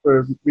swimmer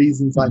for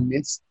reasons I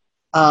missed,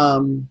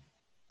 and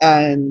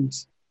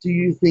do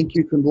you think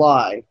you can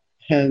lie?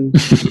 And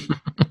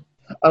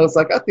I was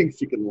like, I think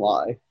she can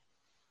lie.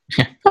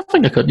 Yeah, I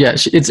think I could. Yeah,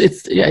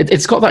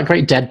 it's got that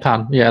great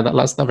deadpan. Yeah,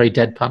 that's that very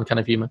deadpan kind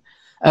of humor.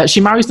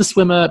 She marries the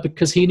swimmer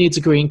because he needs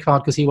a green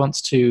card because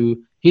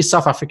he's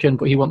South African,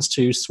 but he wants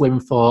to swim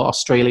for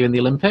Australia in the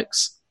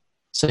Olympics.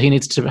 So he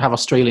needs to have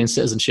Australian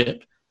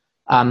citizenship.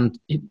 And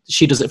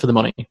she does it for the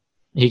money.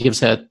 He gives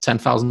her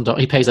 $10,000.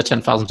 He pays her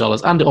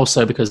 $10,000. And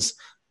also because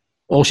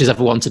all she's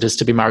ever wanted is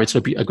to be married to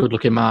a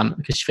good-looking man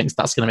because she thinks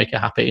that's going to make her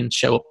happy and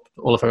show up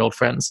all of her old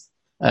friends.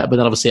 But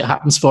then obviously it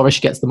happens for her. She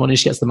gets the money,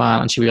 she gets the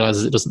man, and she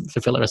realizes it doesn't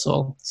fulfill her at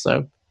all.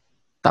 So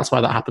that's why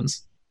that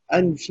happens.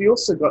 And she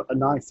also got a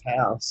nice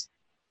house.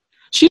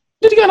 She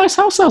did get a nice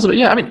house out of it,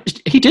 yeah. I mean,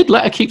 he did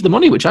let her keep the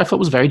money, which I thought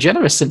was very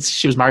generous since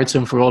she was married to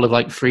him for all of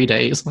like 3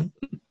 days. I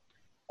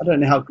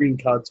don't know how green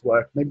cards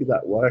work. Maybe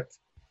that worked.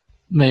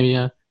 Maybe,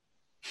 yeah.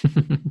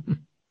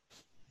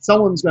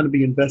 Someone's going to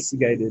be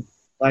investigated.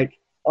 Like,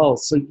 oh,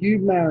 so you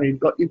married,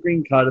 got your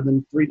green card, and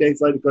then 3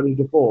 days later got a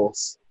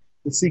divorce.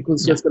 The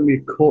sequel's just going to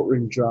be a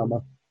courtroom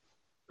drama.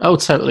 Oh,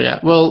 totally, yeah.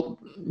 Well,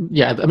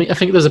 yeah, I mean, I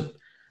think there's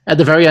at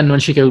the very end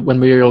when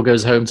Muriel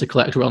goes home to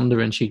collect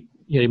Rhonda and she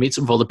meets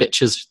up with all the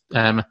bitches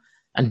and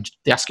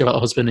they ask her about her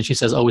husband and she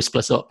says, oh, we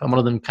split up. And one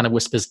of them kind of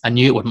whispers, I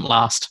knew it wouldn't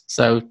last.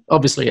 So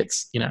obviously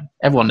it's,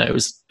 everyone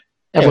knows.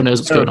 Everyone knows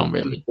what's going on,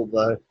 really. People,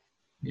 though.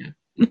 Yeah.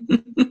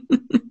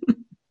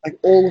 Like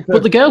all of her,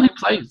 but the girl who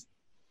plays,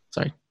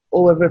 sorry,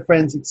 all of her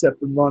friends except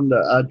for Rhonda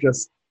are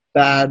just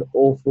bad,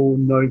 awful,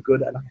 no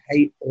good, and I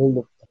hate all of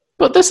them.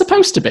 But they're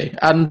supposed to be,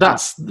 and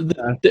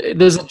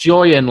there's a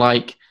joy in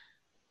like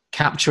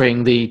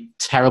capturing the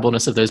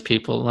terribleness of those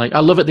people. Like I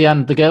love at the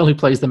end the girl who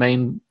plays the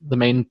main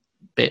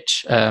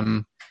bitch.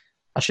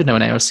 I should know her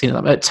name. I've seen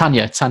it.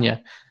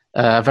 Tanya.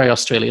 Very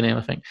Australian name,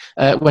 I think.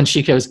 When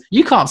she goes,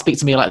 you can't speak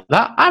to me like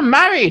that. I'm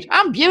married.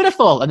 I'm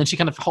beautiful. And then she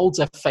kind of holds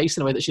her face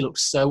in a way that she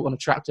looks so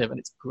unattractive, and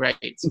it's great.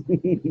 This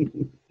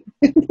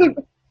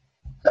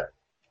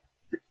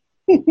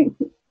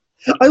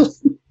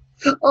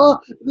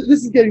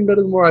is getting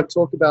better the more I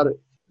talk about it.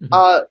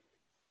 Mm-hmm.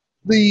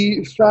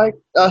 The fact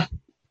that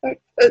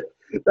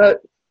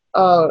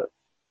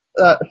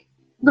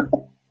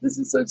this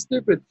is so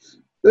stupid.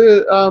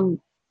 They're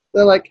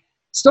like,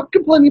 stop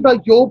complaining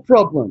about your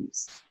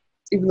problems.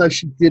 Even though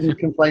she didn't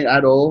complain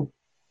at all.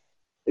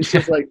 It's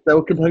just like they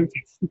were complaining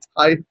about the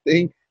entire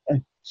thing.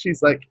 And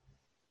she's like,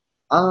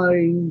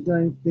 I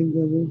don't think I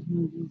will.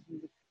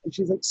 And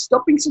she's like,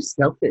 stop being so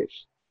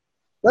selfish.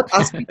 Let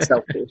us be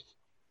selfish.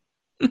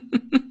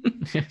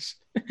 Yes.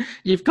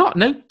 You've got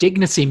no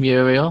dignity,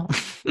 Muriel.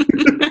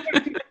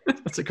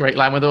 That's a great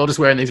line when they're all just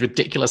wearing these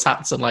ridiculous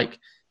hats and like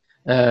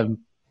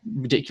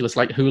ridiculous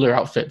like hula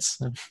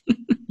outfits.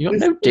 You got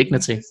no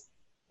dignity.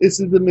 This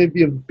is the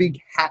movie of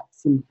big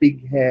hats and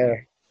big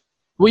hair.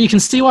 Well, you can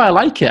see why I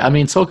like it. I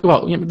mean, talk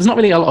about, there's not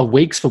really a lot of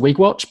wigs for Wig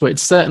Watch, but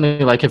it's certainly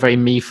like a very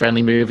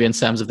me-friendly movie in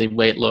terms of the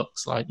way it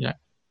looks. Like,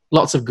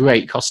 lots of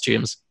great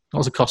costumes,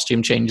 lots of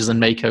costume changes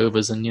and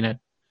makeovers and,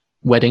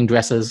 wedding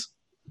dresses.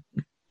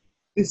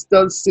 This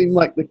does seem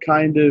like the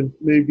kind of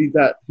movie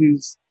that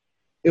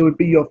it would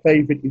be your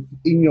favorite if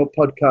in your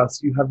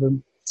podcast you have a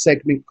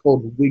segment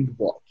called Wig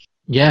Watch.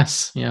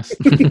 Yes.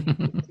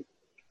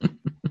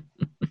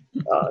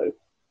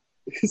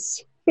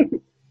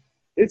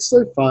 It's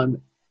so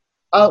fun.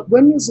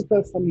 When was the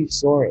first time you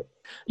saw it?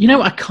 You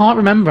know, I can't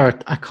remember.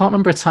 I can't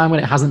remember a time when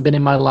it hasn't been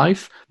in my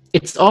life.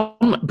 It's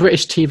on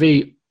British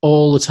TV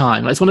all the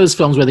time. Like, it's one of those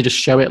films where they just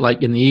show it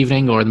like in the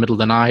evening or in the middle of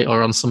the night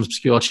or on some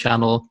obscure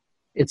channel.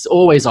 It's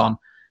always on.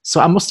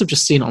 So I must have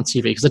just seen it on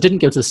TV because I didn't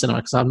go to the cinema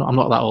because I'm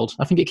not that old.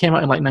 I think it came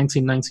out in like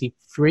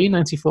 1993,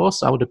 94.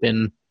 So I would have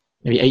been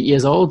maybe 8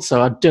 years old.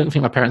 So I don't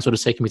think my parents would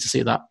have taken me to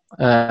see that.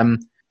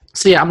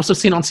 So yeah, I must have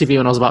seen it on TV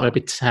when I was about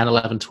maybe 10,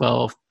 11,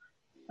 12.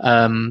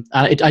 And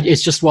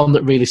it's just one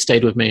that really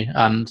stayed with me,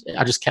 and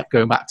I just kept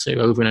going back to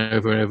over and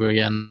over and over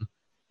again.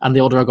 And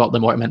the older I got, the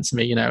more it meant to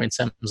me, you know, in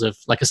terms of,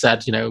 like I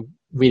said, you know,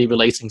 really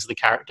relating to the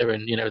character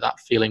and, you know, that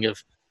feeling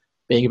of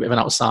being a bit of an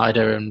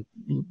outsider and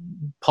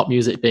pop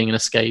music being an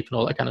escape and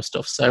all that kind of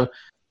stuff. So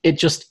it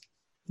just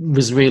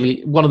was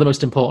really one of the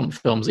most important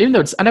films, even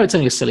though I know it's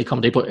only a silly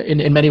comedy, but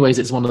in many ways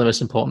it's one of the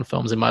most important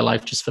films in my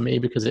life just for me,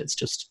 because it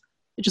just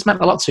meant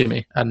a lot to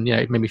me. And, you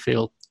know, it made me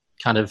feel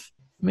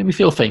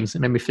things. It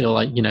made me feel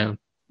like, you know,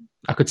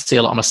 I could see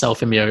a lot of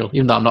myself in Muriel,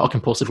 even though I'm not a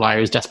compulsive liar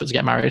who's desperate to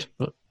get married.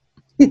 But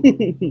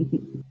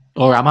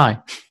or am I?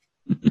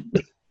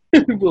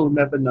 We'll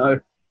never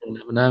know. We'll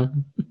never know.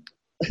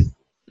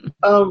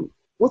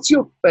 What's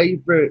your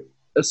favorite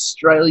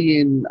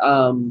Australian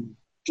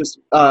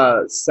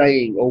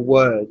saying or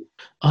word?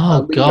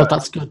 Oh God,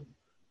 that's good.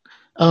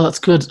 Oh, that's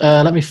good.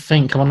 Let me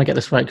think. I want to get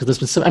this right because there's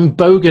been some. And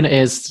bogan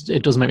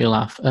it does make me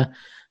laugh.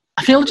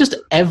 I feel just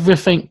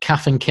everything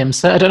Kath and Kim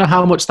said. I don't know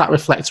how much that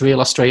reflects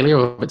real Australia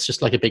or if it's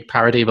just like a big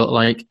parody, but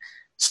like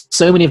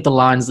so many of the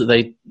lines that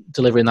they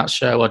deliver in that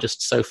show are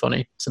just so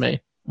funny to me.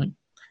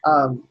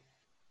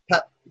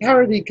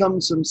 Parody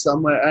comes from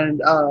somewhere,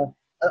 and I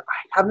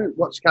haven't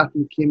watched Kath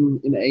and Kim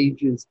in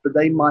ages, but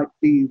they might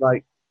be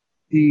like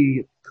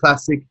the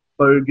classic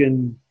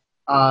bogan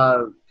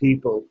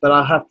people, but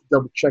I have to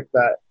double check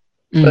that.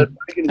 But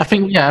I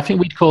think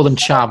we'd call them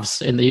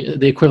chavs in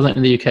the equivalent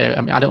in the UK.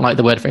 I mean, I don't like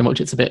the word very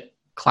much; it's a bit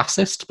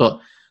classist,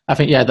 but I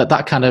think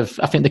that kind of,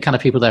 I think the kind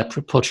of people they're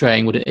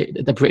portraying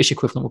the British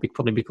equivalent would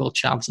probably be called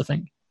chavs. I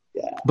think.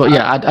 Yeah. But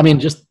I mean,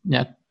 just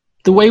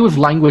the way with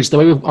language, the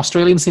way with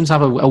Australians seem to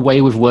have a way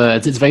with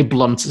words. It's very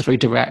blunt. It's very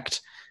direct.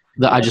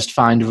 That I just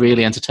find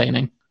really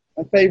entertaining.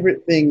 My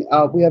favourite thing,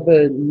 we have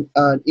an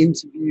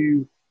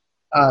interview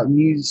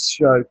news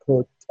show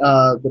called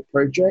The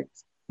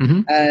Project,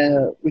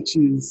 which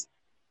is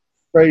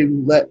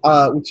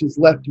which is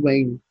left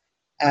wing,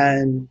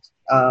 and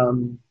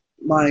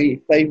my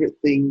favourite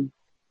thing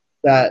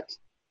that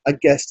a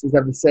guest has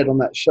ever said on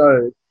that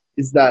show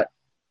is that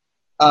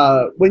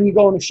when you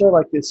go on a show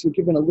like this, you're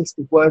given a list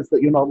of words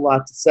that you're not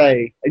allowed to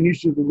say, and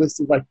usually the list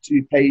is like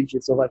 2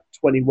 pages or like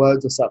 20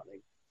 words or something.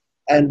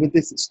 And with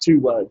this, it's 2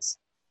 words.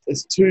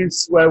 It's 2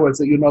 swear words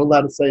that you're not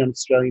allowed to say on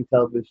Australian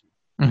television.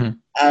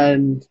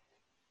 And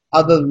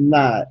other than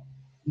that,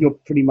 you're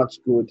pretty much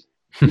good.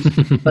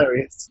 It's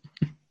hilarious.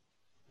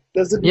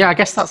 I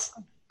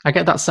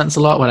get that sense a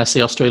lot when I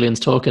see Australians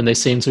talking. They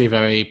seem to be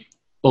very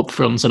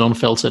upfront and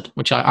unfiltered,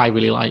 which I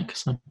really like.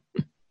 So.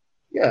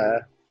 Yeah.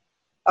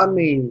 I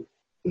mean,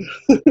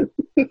 the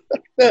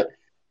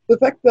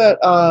fact that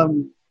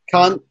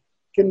cunt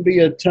can be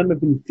a term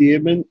of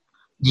endearment.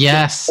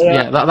 Yes,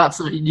 that's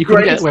you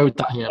couldn't get away with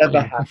that here.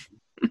 Ever happened.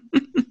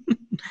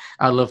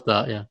 I love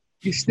that. Yeah,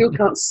 you still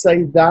can't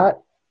say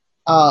that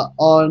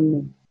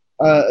on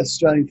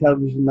Australian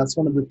television. That's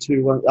one of the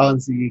 2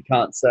 ones that you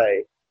can't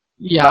say.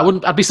 Yeah,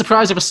 I'd be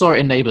surprised if I saw it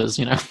in Neighbours.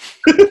 You know.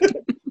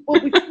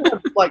 Well, we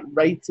have like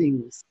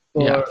ratings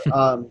for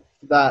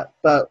that,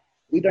 but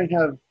we don't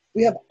have.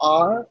 We have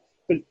R,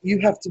 but you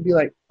have to be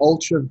like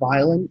ultra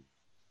violent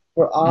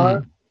for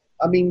R.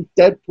 I mean,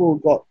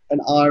 Deadpool got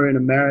an R in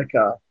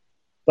America,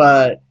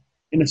 but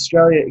in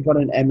Australia it got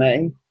an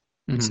MA.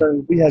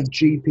 So we have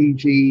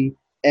GPG,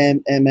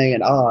 MA,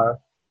 and R.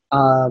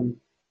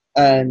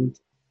 And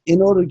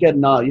in order to get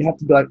an R, you have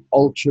to be like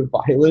ultra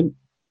violent,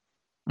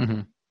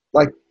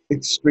 like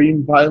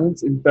extreme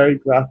violence and very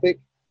graphic,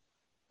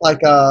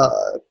 like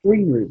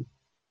Green Room.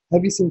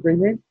 Have you seen Green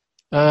Room?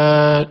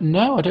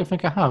 No, I don't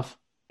think I have.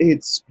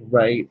 It's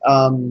great.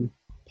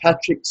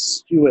 Patrick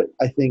Stewart,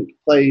 I think,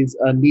 plays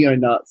a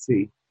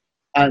neo-Nazi.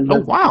 And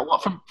wow!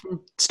 What from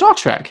Star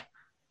Trek?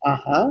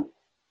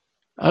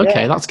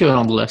 Okay, that's going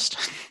on the list.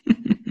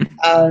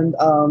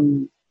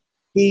 And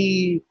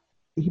he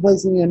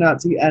plays a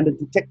neo-Nazi, and a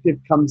detective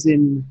comes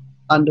in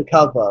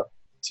undercover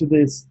to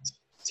this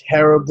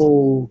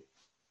terrible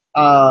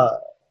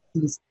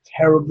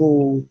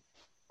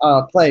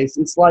place.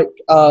 It's like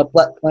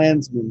Black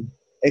Klansman,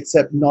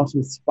 except not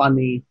as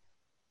funny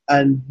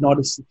and not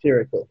as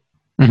satirical.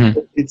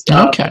 It's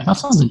okay, that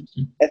sounds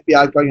interesting.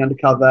 FBI going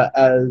undercover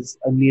as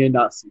a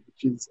neo-Nazi,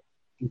 which is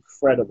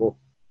incredible.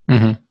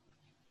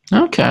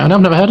 Okay, and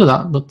I've never heard of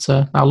that, but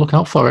I'll look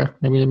out for it.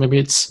 Maybe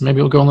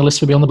it'll go on the list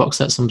for me on the box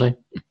set someday.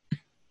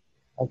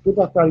 Good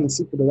luck writing a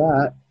sequel to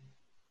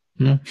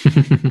that.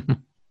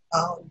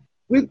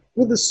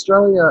 With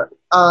Australia,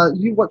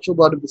 you watch a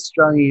lot of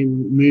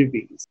Australian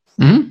movies.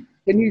 Can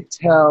you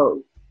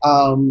tell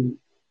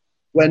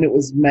when it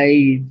was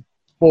made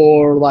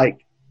for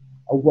like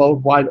a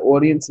worldwide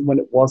audience and when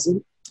it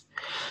wasn't?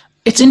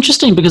 It's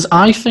interesting because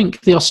I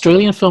think the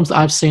Australian films that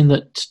I've seen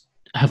that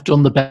have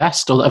done the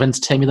best or that have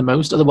entertained me the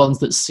most are the ones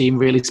that seem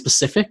really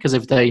specific, as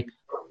if they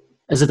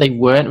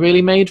weren't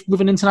really made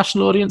with an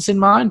international audience in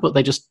mind, but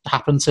they just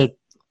happen to.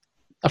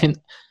 I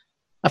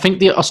think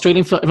the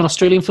Australian film, if an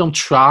Australian film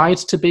tried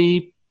to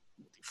be,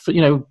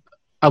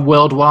 a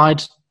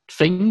worldwide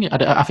thing,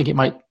 I think it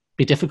might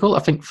be difficult. I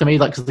think for me,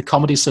 like, 'cause the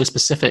comedy is so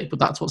specific, but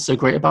that's what's so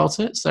great about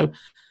it. So,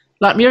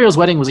 like, Muriel's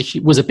Wedding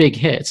was a big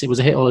hit. It was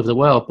a hit all over the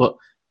world, but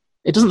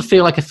it doesn't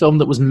feel like a film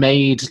that was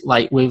made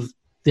like with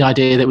the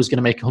idea that it was going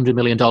to make $100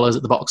 million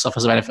at the box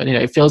office or anything.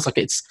 It feels like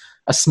it's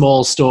a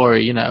small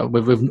story,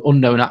 with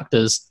unknown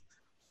actors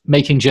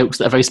making jokes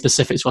that are very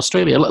specific to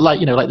Australia, like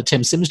the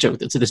Tim Sims joke.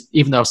 To this,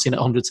 even though I've seen it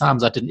 100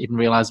 times, I didn't even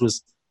realize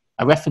was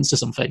a reference to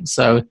something.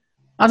 So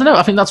I don't know.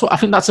 I think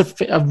that's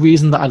a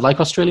reason that I like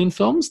Australian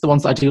films. The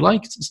ones that I do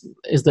like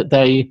is that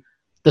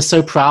they're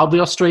so proudly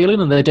Australian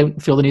and they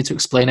don't feel the need to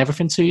explain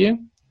everything to you.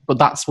 But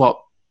that's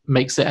what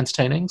makes it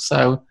entertaining.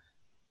 So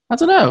I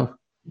don't know.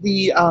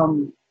 The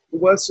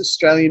worst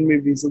Australian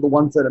movies are the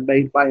ones that are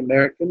made by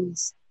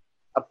Americans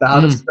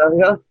about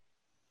Australia.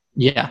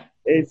 Yeah.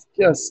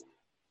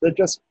 They're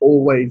just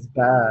always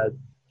bad.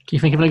 Can you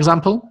think of an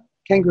example?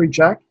 Kangaroo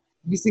Jack.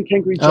 Have you seen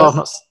Kangaroo Jack?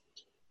 Oh,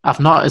 I've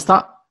not. Is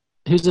that,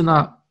 who's in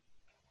that?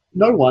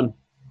 No one.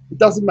 It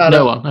doesn't matter.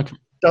 No one. Okay.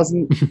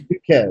 Who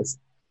cares?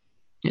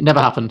 It never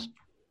happened.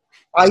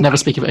 Never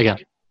speak of it again.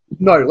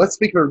 No, let's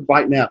speak of it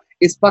right now.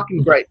 It's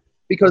fucking great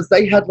because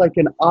they had like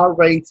an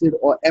R-rated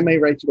or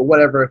MA-rated or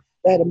whatever.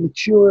 They had a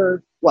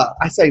mature, well,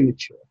 I say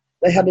mature.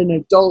 They had an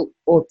adult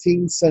or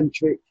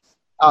teen-centric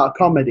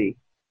comedy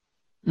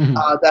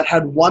that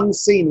had one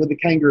scene with the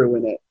kangaroo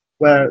in it,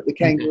 where the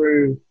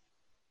kangaroo,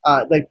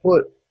 they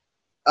put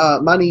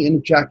money in a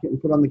jacket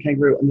and put on the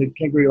kangaroo, and the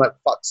kangaroo like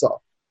fucks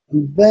off.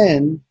 And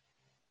then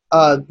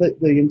the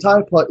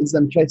entire plot is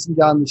them chasing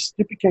down the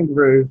stupid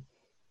kangaroo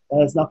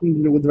that has nothing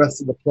to do with the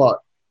rest of the plot.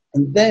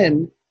 And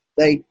then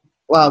they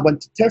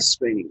went to test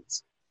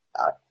screenings.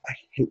 I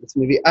hate this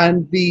movie.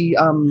 And the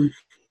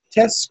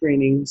test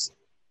screenings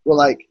were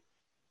like,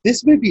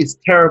 this movie is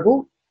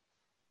terrible.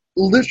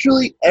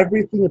 Literally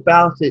everything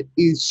about it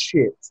is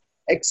shit,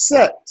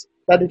 except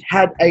that it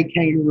had a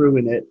kangaroo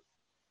in it.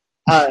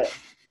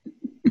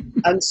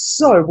 And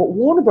so what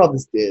Warner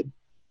Brothers did,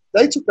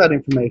 they took that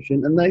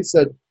information and they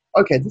said,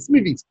 okay, this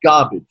movie's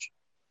garbage.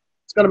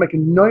 It's going to make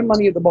no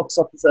money at the box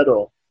office at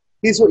all.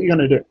 Here's what you're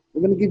going to do.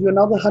 We're going to give you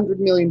another $100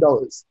 million.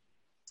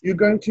 You're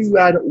going to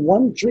add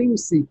one dream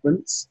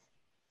sequence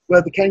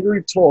where the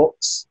kangaroo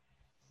talks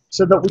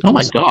so that we can... Oh,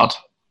 my God.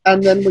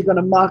 And then we're going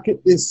to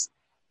market this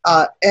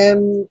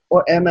M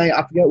or MA,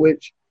 I forget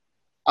which,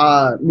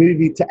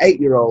 movie to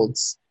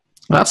 8-year-olds.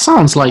 That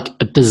sounds like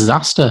a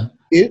disaster.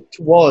 It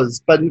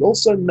was, but it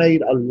also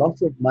made a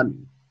lot of money.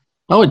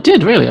 Oh, it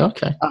did, really?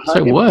 Okay.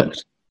 So it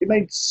worked. It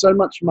made so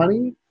much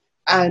money.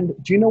 And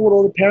do you know what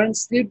all the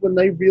parents did when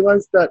they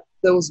realized that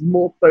there was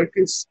more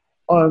focus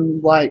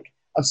on like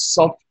a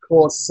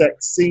softcore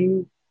sex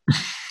scene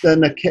than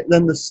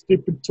the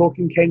stupid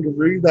talking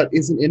kangaroo that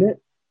isn't in it?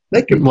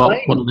 They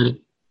complained what did they do?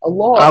 A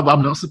lot.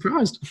 I'm not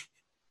surprised.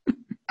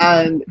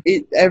 And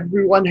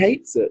everyone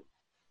hates it.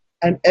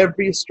 And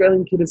every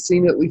Australian kid has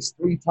seen it at least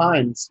 3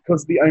 times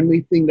because the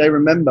only thing they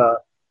remember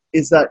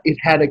is that it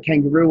had a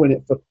kangaroo in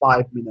it for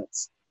 5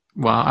 minutes.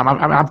 Wow,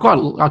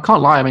 I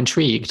can't lie, I'm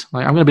intrigued.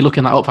 Like, I'm going to be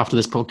looking that up after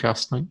this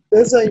podcast. Like.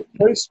 There's a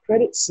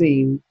post-credit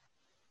scene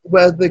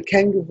where the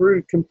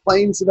kangaroo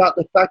complains about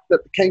the fact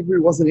that the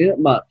kangaroo wasn't in it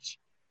much.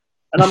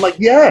 And I'm like,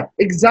 yeah,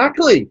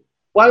 exactly.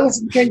 Why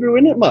wasn't the kangaroo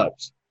in it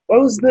much? Why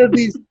was there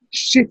these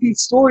shitty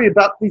story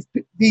about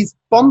these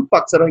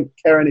bumfucks I don't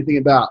care anything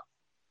about?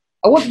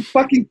 I want the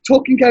fucking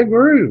talking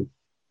kangaroo.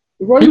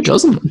 Who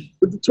doesn't?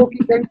 With the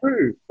talking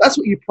kangaroo. That's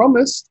what you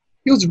promised.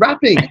 He was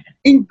rapping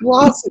in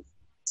glasses,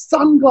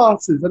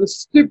 sunglasses, and a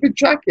stupid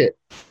jacket.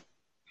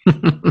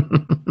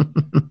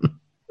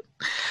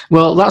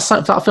 Well,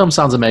 that film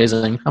sounds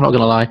amazing. I'm not going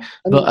to lie.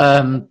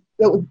 I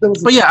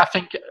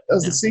think... There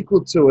was a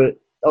sequel to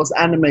it that was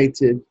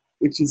animated,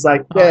 which is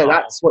like,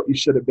 that's what you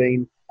should have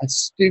been. A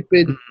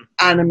stupid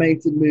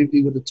animated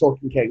movie with a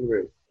talking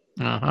kangaroo.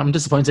 Oh, I'm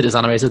disappointed it's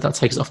animated. That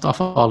takes it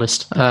off our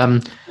list.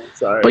 Sorry.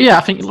 But yeah,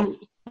 I think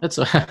it's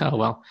oh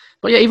well.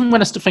 But yeah, even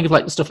when I think of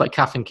like stuff like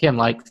Kath and Kim,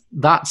 like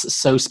that's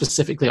so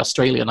specifically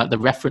Australian. Like the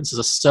references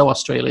are so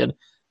Australian.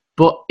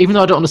 But even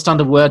though I don't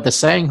understand a word they're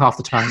saying half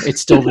the time,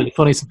 it's still really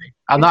funny to me.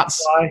 And that's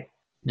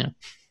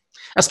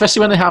especially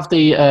when they have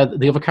the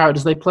other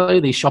characters they play,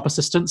 the shop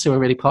assistants who are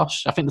really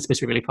posh. I think they're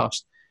supposed to be really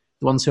posh.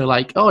 The ones who are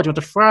like, oh, do you want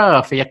a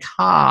fro for your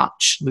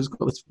couch? They've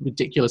got this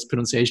ridiculous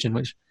pronunciation,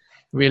 which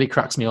really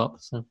cracks me up.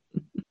 So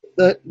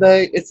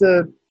it's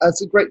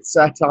a great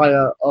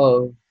satire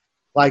of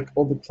like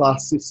all the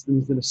class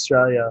systems in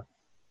Australia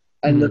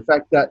and the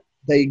fact that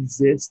they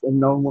exist and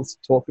no one wants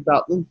to talk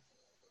about them.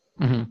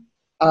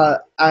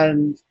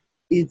 And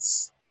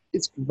it's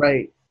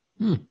great.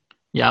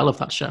 Yeah, I love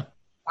that show.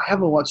 I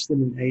haven't watched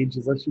them in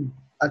ages.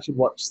 I should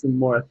watch some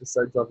more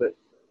episodes of it.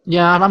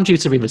 Yeah, I'm due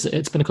to revisit it.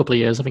 It's been a couple of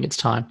years. I think it's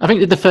time. I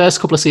think the first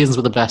couple of seasons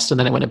were the best, and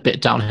then it went a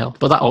bit downhill.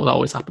 But that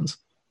always happens.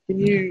 Can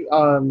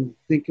you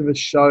think of a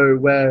show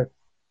where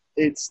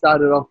it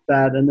started off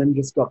bad and then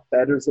just got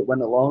better as it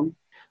went along?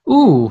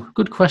 Ooh,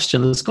 good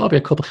question. There's got to be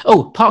a couple.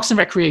 Oh, Parks and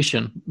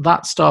Recreation.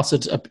 That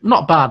started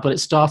not bad, but it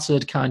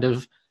started kind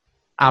of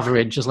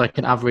average, as like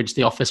an average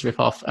The Office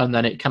ripoff, and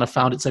then it kind of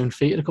found its own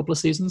feet in a couple of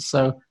seasons.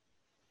 So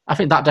I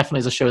think that definitely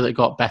is a show that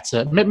got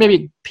better. Maybe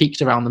it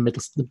peaked around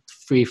the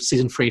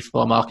season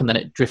 3-4 mark, and then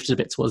it drifted a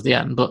bit towards the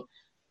end. But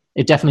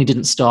it definitely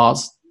didn't start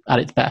at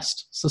its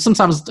best. So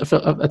sometimes a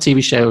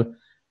TV show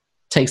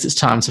takes its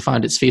time to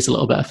find its feet a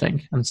little bit, I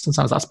think, and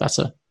sometimes that's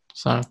better.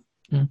 So.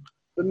 Yeah.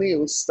 For me, it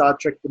was Star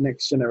Trek: The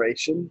Next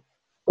Generation.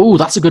 Oh,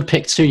 that's a good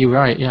pick too. You're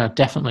right. Yeah,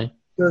 definitely.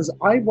 Because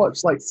I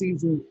watched like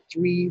season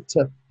 3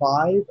 to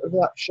 5 of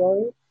that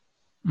show.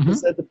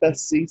 Because they're the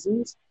best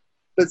seasons.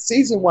 But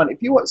season 1,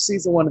 if you watch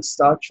season 1 of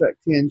Star Trek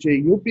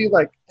TNG, you'll be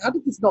like, how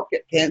did this not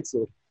get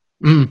cancelled?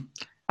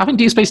 I think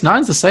Deep Space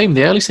Nine's the same.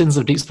 The early seasons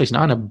of Deep Space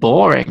Nine are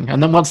boring.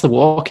 And then once the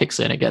war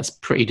kicks in, it gets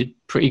pretty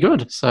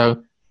good.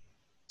 So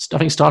I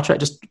think Star Trek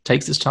just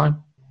takes its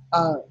time.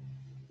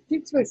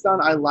 Deep Space Nine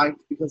I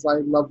liked because I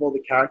love all the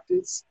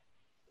characters.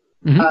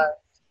 Mm-hmm.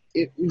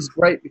 It was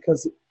great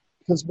because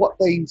what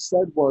they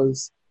said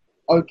was,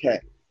 okay,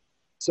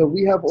 so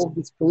we have all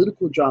this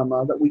political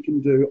drama that we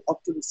can do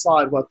off to the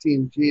side while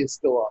TNG is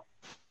still on.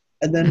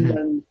 And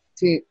then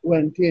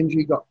when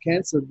TNG got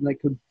cancelled and they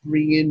could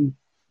bring in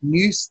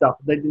new stuff,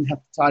 they didn't have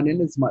to tie it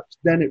in as much,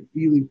 then it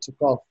really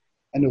took off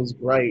and it was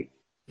great.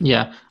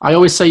 Yeah, I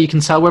always say you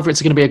can tell whether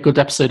it's going to be a good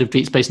episode of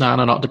Deep Space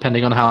Nine or not,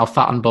 depending on how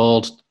fat and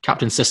bald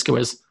Captain Sisko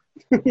is.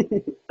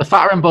 The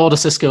fatter and balder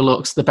Sisko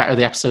looks, the better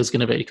the episode's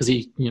going to be, because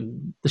the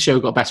show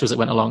got better as it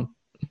went along.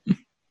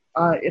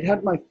 It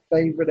had my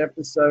favorite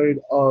episode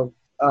of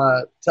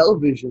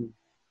television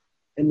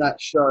in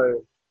that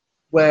show,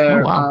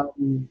 where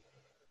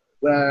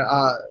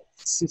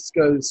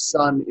Sisko's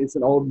son is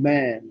an old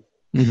man.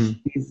 Mm-hmm.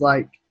 He's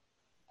like,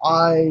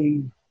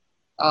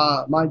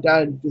 my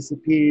dad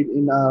disappeared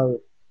in a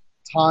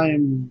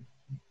time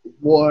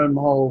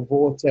wormhole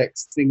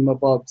vortex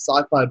thingamabob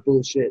sci-fi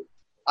bullshit.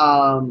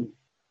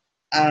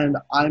 And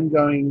I'm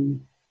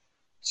going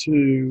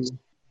to,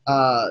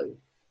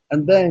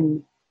 and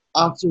then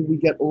after we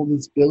get all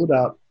this build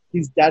up,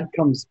 his dad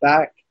comes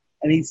back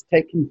and he's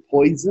taking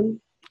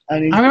poison.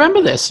 And I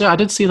remember this. Yeah, I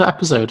did see that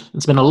episode.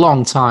 It's been a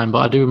long time, but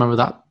I do remember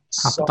that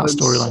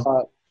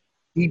storyline.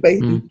 He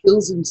basically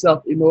kills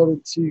himself in order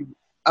to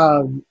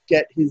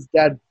get his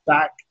dad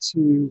back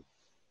to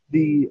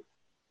the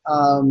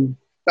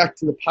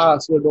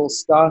past where it all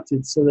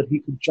started, so that he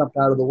could jump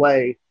out of the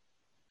way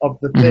of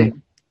the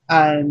thing.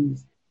 And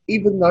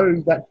even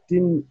though that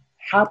didn't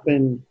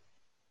happen,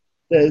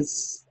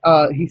 there's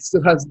he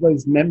still has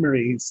those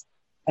memories,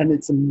 and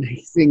it's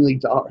amazingly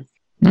dark.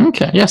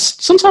 Okay,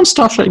 yes. Sometimes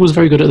Star Trek was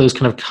very good at those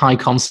kind of high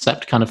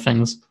concept kind of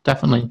things,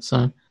 definitly. So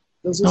I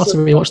also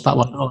rewatched that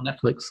one on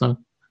Netflix. So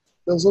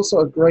there was also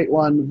a great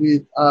one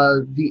with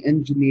the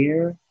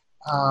engineer.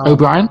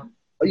 O'Brien?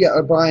 Yeah,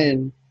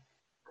 O'Brien,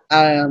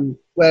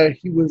 where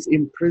he was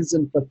in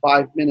prison for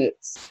 5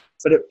 minutes,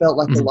 but it felt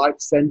like a life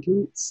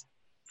sentence.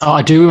 Oh,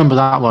 I do remember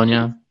that one,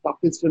 yeah.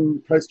 Suffers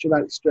from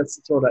post-traumatic stress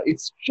disorder.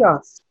 It's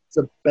just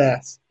the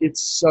best.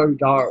 It's so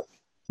dark.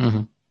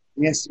 Mm-hmm.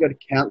 He has to go to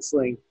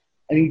counseling,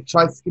 and he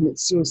tries to commit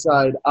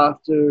suicide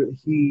after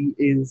he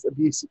is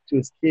abusive to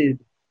his kid.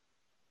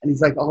 And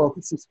he's like, oh,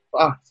 this is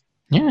fucked.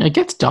 Yeah, it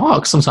gets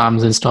dark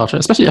sometimes in Star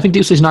Trek. Especially, I think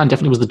Deep Space Nine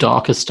definitely was the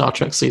darkest Star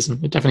Trek season.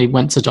 It definitely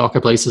went to darker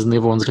places than the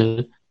other ones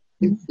did.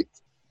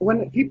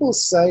 When people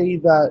say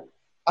that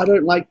I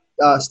don't like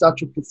Star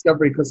Trek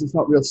Discovery because it's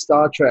not real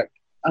Star Trek,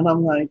 and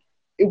I'm like,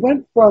 it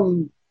went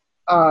from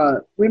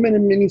women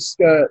in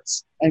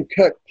miniskirts and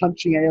Kirk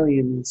punching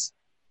aliens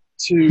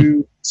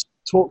to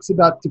talks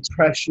about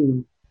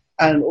depression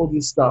and all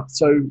this stuff.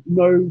 So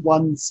no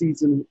one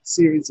series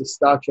of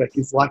Star Trek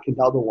is like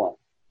another one.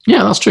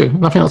 Yeah, that's true.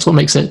 I think that's what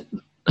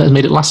has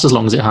made it last as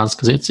long as it has,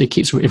 because it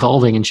keeps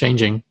evolving and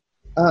changing.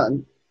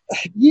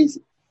 Here's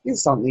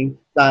something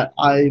that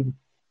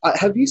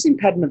have you seen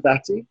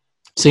Padmavati?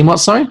 Seen what,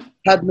 sorry?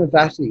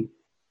 Padmavati.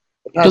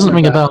 Doesn't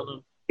ring a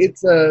bell.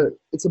 It's a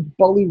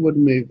Bollywood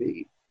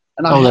movie,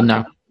 and I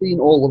haven't seen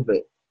all of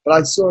it, but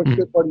I saw a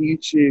clip on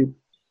YouTube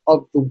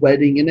of the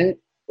wedding in it,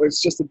 where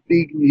it's just a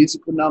big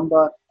musical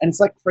number, and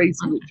it's like Crazy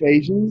Rich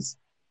Asians.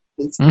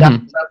 It's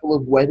that level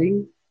of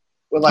wedding,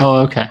 where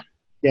like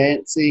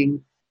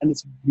dancing, and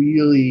it's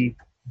really,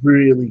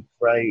 really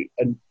great.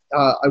 And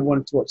I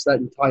wanted to watch that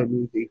entire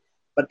movie,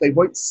 but they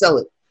won't sell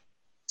it,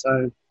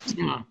 so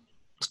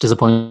it's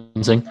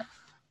disappointing.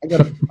 I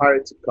got a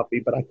pirated copy,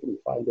 but I couldn't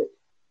find it.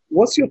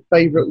 What's your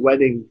favorite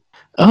wedding?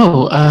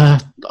 Oh,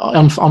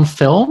 on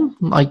film?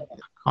 I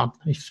can't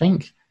really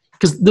think.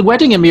 Because the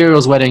wedding in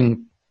Muriel's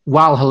Wedding,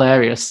 while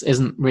hilarious,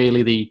 isn't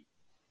really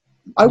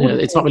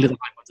it's not really the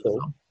right one to the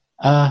film.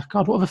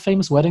 God, what other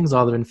famous weddings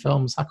are there in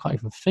films? I can't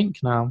even think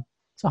now.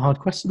 It's a hard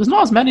question. There's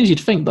not as many as you'd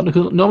think. But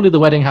normally the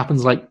wedding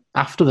happens like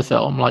after the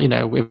film, like,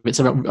 if it's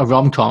a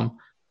rom-com,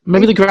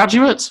 Maybe The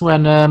Graduate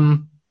when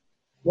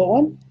What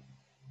one?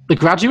 The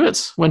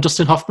Graduate when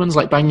Dustin Hoffman's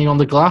like banging on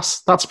the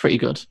glass. That's pretty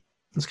good.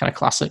 It's kind of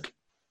classic.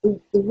 The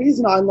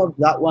reason I love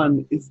that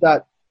one is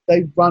that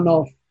they run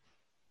off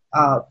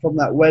from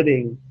that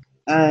wedding,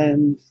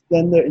 and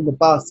then they're in the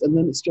bus, and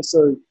then it's just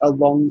a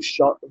long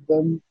shot of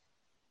them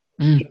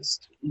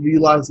just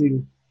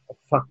realizing, oh,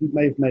 fuck, we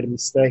may have made a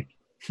mistake.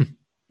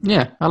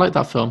 Yeah, I like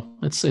that film.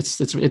 It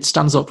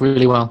stands up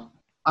really well.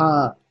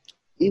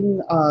 In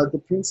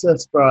The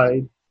Princess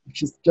Bride,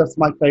 which is just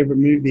my favorite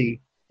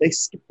movie, they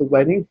skip the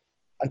wedding.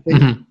 I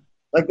think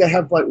like they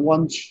have like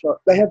one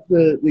shot. They have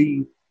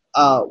the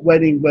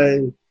wedding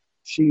where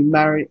she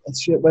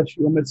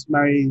almost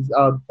marries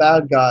a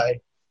bad guy, and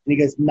he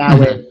goes,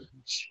 marriage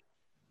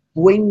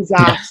brings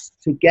us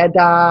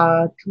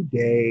together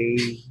today.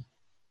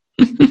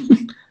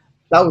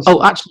 That was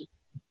actually,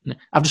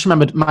 I've just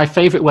remembered my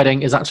favorite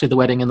wedding is actually the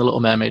wedding in The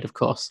Little Mermaid, of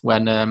course,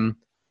 when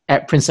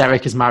Prince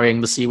Eric is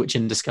marrying the sea witch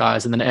in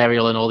disguise, and then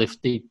Ariel and all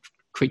the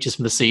creatures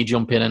from the sea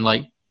jump in and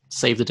like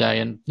save the day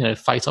and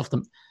fight off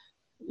them.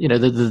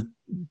 The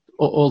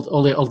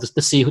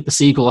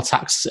seagull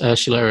attacks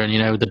Ursula,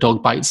 and the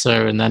dog bites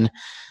her, and then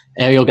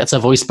Ariel gets her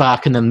voice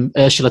back, and then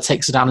Ursula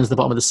takes her down into the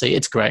bottom of the sea.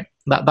 It's great.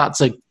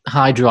 That's a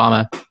high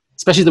drama,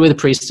 especially the way the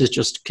priest is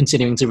just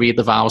continuing to read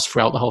the vows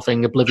throughout the whole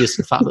thing, oblivious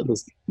to the fact that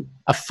there's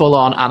a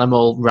full-on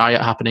animal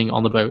riot happening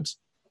on the boat.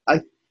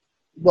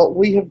 What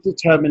we have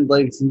determined,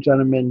 ladies and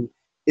gentlemen,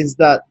 is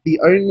that the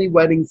only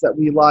weddings that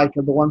we like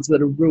are the ones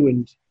that are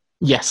ruined.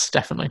 Yes,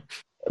 definitely.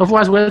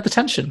 Otherwise, where's the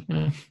tension?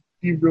 If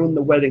you ruin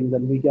the wedding,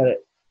 then we get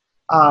it.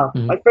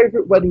 My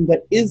favorite wedding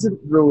that isn't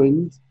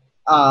ruined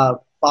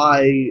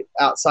by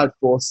outside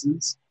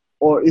forces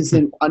or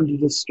isn't under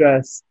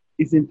distress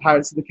is in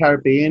Pirates of the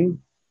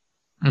Caribbean.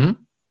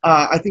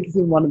 I think it's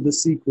in one of the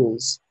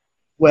sequels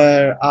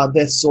where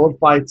they're sword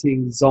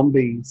fighting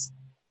zombies,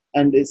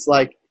 and it's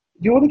like,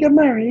 you want to get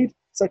married?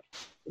 It's like,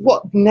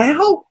 what,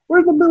 now? We're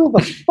in the middle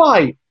of a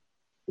fight.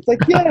 It's like,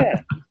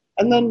 yeah.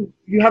 And then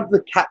you have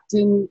the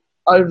captain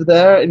over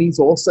there, and he's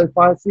also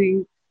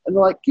fighting, and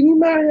they're like, can you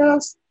marry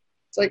us?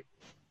 It's like,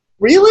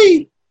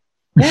 really?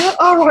 Yeah,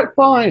 all right,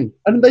 fine.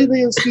 And they do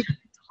the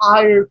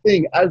entire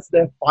thing as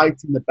they're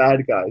fighting the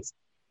bad guys.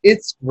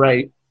 It's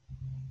great.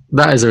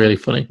 That is really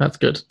funny. That's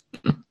good.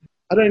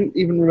 I don't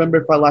even remember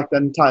if I like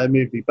that entire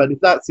movie, but if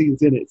that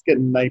scene's in it, it's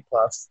getting an A+.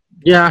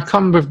 Yeah, I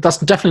can't remember. That's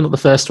definitely not the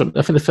first one.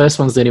 I think the first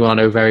one's the only one I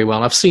know very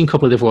well. I've seen a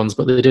couple of different ones,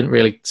 but they didn't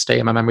really stay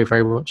in my memory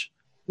very much.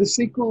 The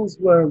sequels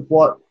were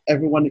what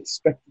everyone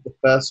expected the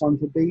first one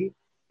to be.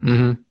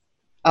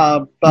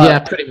 But yeah,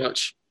 pretty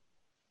much.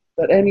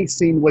 But any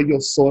scene where you're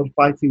sword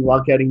fighting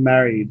while getting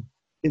married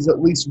is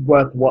at least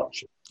worth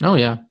watching. Oh,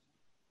 yeah.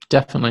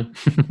 Definitely.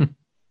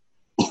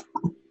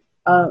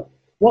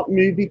 What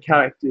movie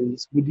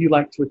characters would you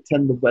like to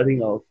attend the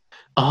wedding of?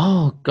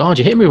 Oh, God,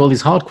 you hit me with all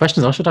these hard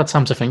questions. I should have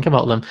time to think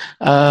about them.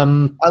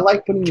 I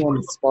like putting you on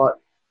the spot.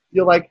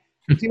 You're like,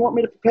 do you want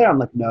me to prepare? I'm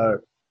like, no,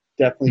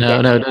 definitely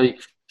No.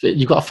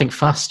 You've got to think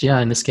fast,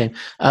 in this game.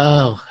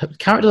 Oh,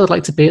 character I'd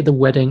like to be at the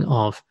wedding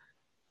of.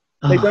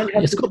 They don't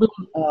have to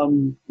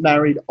be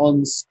married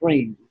on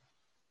screen,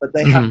 but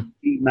they have to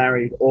be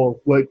married or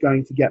we're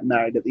going to get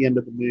married at the end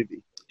of the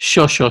movie.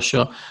 Sure. It's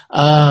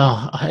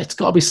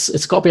got to be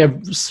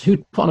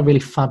who'd put on a really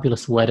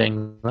fabulous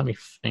wedding. Let me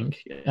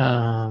think.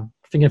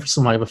 Thinking of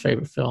some of my other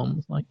favorite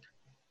films. Like,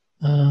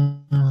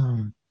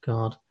 oh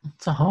God,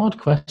 it's a hard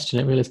question.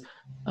 It really is.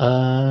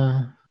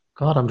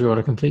 God, I'm drawing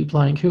a complete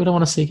blank. Who would I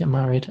want to see get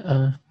married?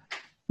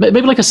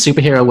 Maybe like a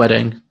superhero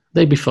wedding.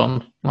 They'd be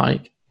fun.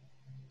 Like,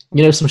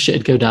 some shit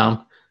would go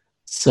down.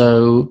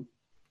 So,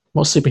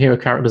 what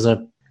superhero characters are?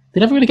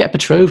 They never really get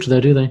betrothed,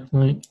 though, do they?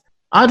 Like,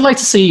 I'd like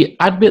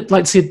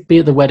to be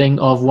at the wedding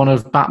of one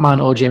of Batman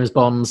or James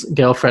Bond's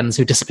girlfriends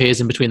who disappears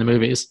in between the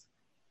movies.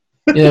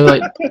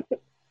 Like,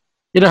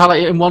 how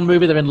like in one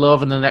movie they're in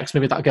love, and the next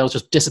movie that girl's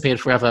just disappeared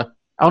forever.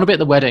 I want to be at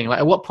the wedding. Like,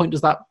 at what point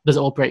does it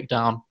all break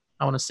down?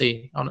 I want to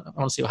see. I want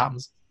to see what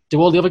happens. Do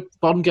all the other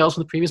Bond girls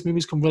from the previous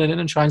movies come running in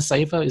and try and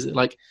save her? Is it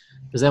like,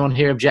 does anyone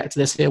here object to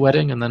this here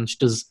wedding? And then she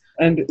does.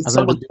 And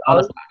Ursula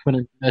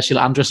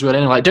Andress run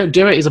in and like, don't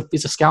do it. He's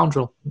a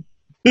scoundrel.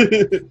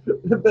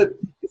 But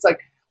it's like,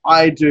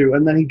 I do,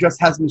 and then he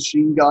just has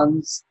machine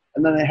guns,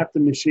 and then they have to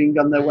machine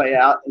gun their way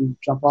out and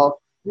jump off.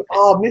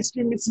 Oh,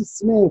 Mr. and Mrs.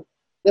 Smith,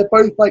 they're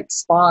both like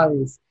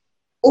spies.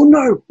 Oh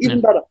no,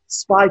 even better,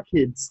 spy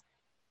kids.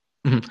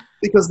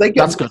 Because they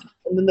get,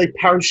 and then they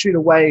parachute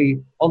away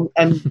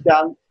and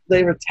down.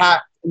 They're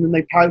attacked, and then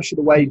they parachute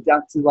away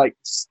down to like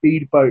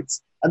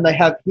speedboats, and they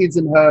have his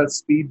and her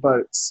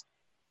speedboats,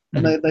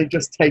 and they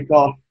just take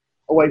off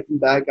away from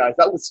bad guys.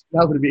 That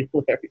would be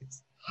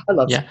hilarious. I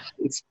love it.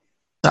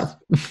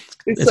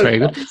 It's so very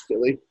good.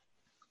 Silly.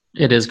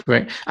 It is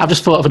great. I've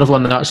just thought of another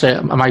one that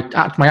actually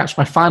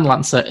my final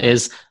answer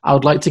is I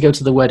would like to go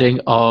to the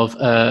wedding of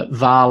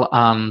Val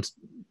and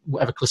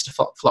whatever Calista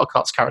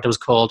Flockhart's character was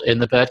called in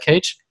The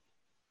Birdcage.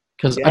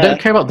 Because I don't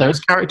care about those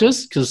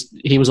characters because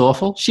he was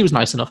awful. She was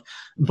nice enough.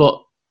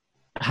 But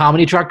how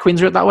many drag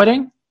queens are at that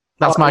wedding?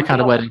 That's my kind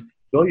of wedding.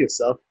 Enjoy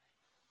yourself.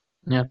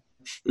 Yeah.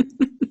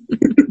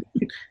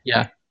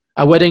 Yeah.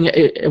 A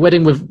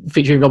wedding with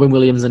featuring Robin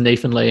Williams and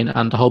Nathan Lane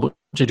and a whole bunch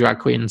of drag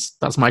queens.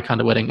 That's my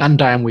kind of wedding. And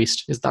Diane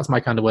Wiest. That's my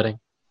kind of wedding.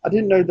 I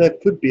didn't know there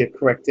could be a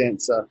correct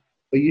answer,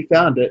 but you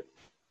found it.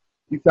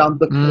 You found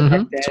the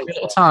correct answer. Took me a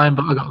little time,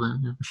 but I got there.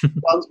 Yeah.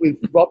 One's with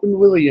Robin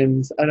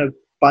Williams and a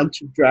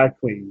bunch of drag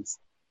queens.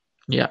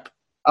 Yep.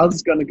 I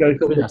was going to go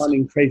for the one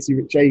in Crazy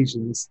Rich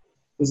Asians,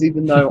 because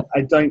even though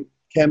I don't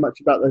care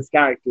much about those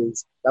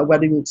characters, that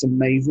wedding looks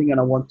amazing, and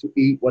I want to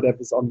eat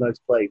whatever's on those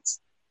plates.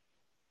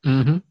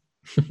 Mm-hmm.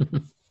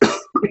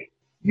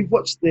 You've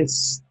watched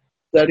this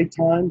 30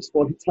 times,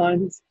 40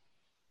 times?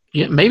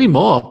 Yeah, maybe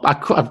more.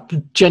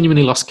 I've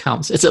genuinely lost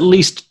counts. It's at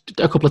least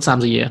a couple of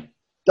times a year.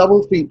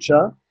 Double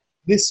feature,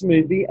 this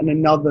movie and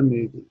another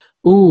movie.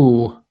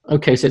 Ooh,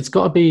 okay, so it's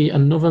got to be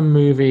another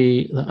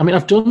movie. I mean,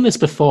 I've done this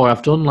before.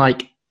 I've done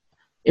like,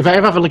 if I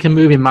ever have like a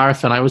movie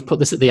marathon, I always put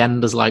this at the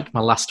end as like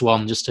my last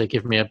one, just to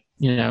give me a,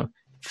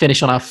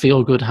 finish on a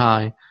feel-good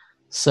high.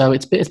 So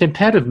it's been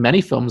paired with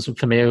many films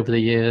for me over the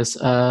years.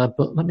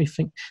 But let me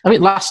think. I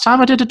mean, last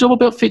time I did a double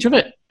bill feature of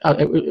it.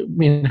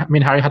 Me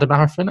and Harry had a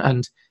marathon,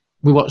 and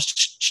we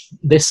watched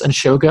this and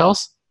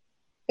Showgirls,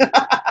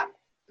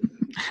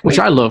 which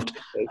I loved.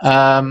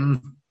 I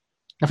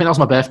think that was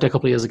my birthday a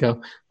couple of years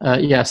ago.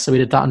 So we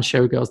did that and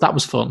Showgirls. That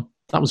was fun.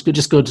 That was good.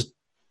 Just good.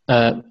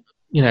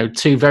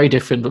 Two very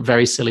different but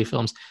very silly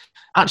films.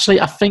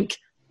 Actually, I think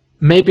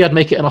maybe I'd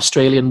make it an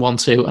Australian one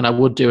too, and I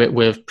would do it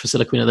with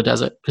Priscilla, Queen of the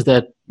Desert, because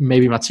they're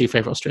maybe my two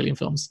favorite Australian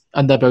films,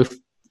 and they're both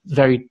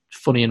very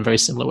funny in very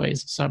similar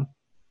ways. So,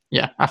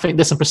 yeah, I think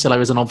this and Priscilla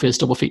is an obvious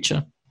double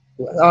feature.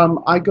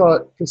 I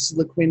got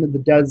Priscilla, Queen of the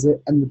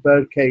Desert and The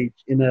Birdcage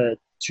in a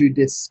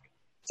 2-disc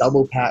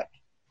double pack,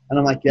 and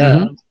I'm like,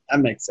 that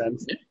makes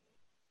sense. Yeah.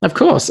 Of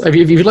course, if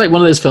you like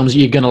one of those films,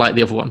 you're going to like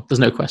the other one. There's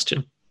no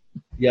question.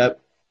 Yep,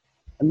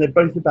 and they're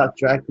both about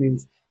drag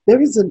queens.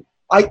 There is an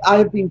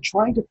I've been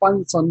trying to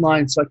find this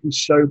online so I can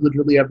show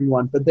literally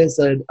everyone, but there's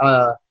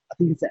I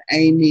think it's an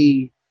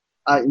Amy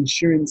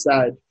insurance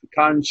ad for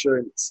car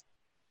insurance,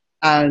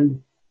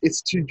 and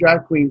it's 2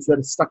 drag queens that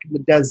are stuck in the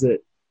desert,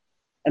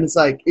 and it's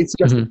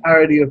just a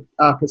parody of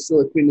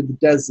Priscilla, Queen of the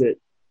Desert,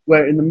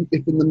 where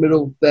if in the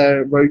middle of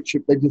their road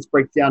trip they just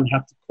break down and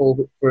have to call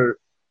it for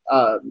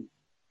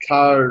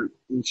car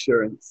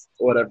insurance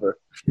or whatever.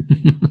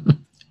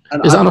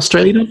 And is that an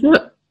Australian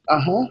advert?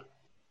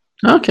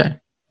 Okay.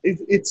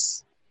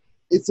 It's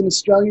an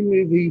Australian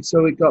movie,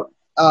 so it got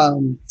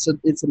so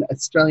it's an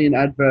Australian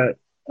advert,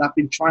 and I've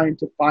been trying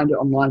to find it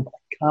online, but I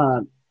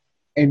can't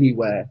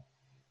anywhere.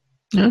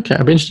 Okay,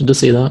 I'd be interested to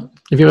see that.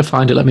 If you ever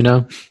find it, let me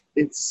know.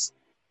 It's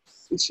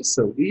just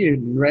so weird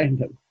and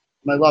random,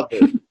 and I love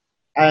it.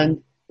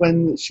 And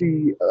when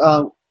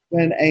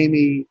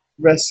Amy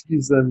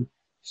rescues them,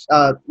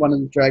 one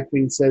of the drag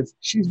queens says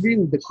she's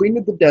really the Queen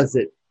of the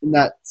Desert, in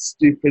that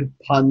stupid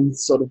pun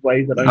sort of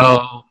way that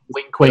I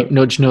wink, wink,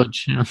 nudge,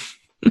 nudge. Yeah.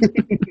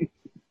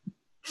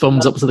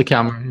 Thumbs up to the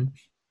camera.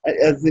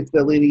 As if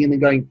they're leaning in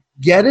and going,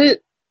 get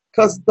it?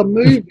 Because the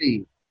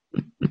movie.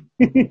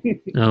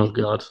 Oh,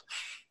 God.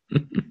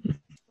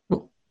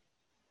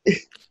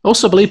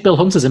 Also, I believe Bill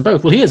Hunter's in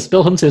both. Well, he is.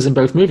 Bill Hunter is in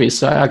both movies,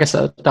 so I guess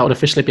that would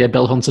officially be a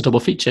Bill Hunter double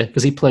feature,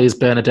 because he plays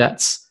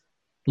Bernadette's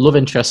love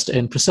interest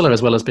in Priscilla,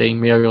 as well as being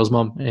Muriel's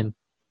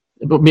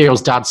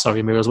Muriel's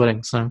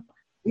wedding. So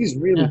he's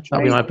really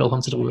that'll be my Bill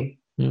Hunter double.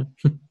 Yeah.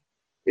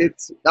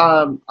 It's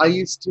I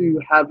used to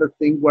have a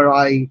thing where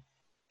I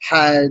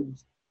had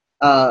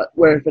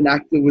where if an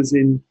actor was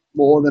in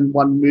more than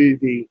one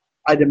movie,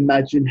 I'd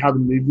imagine how the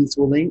movies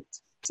were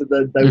linked, so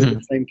that they were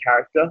the same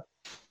character.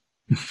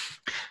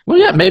 Well,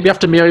 yeah, maybe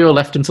after Muriel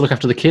left him to look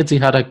after the kids, he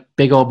had a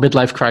big old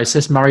midlife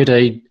crisis, married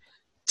a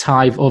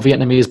Thai or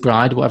Vietnamese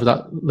bride, whatever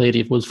that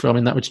lady was from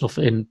in that original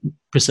in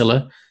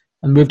Priscilla,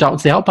 and moved out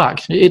to the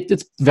outback.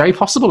 It's very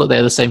possible that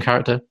they're the same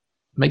character.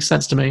 Makes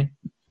sense to me.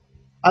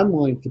 I'm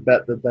willing to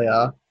bet that they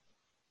are.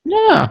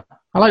 Yeah,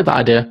 I like that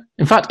idea.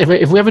 In fact, if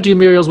we ever do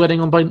Muriel's Wedding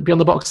on Beyond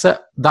the Box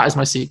Set, that is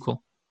my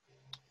sequel.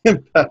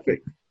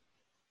 Perfect.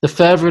 The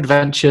Further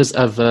Adventures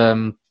of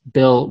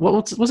Bill.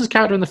 What's his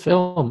character in the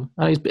film?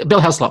 He's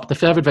Bill Heslop. The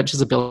Further Adventures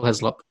of Bill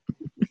Heslop.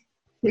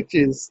 Which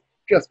is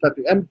just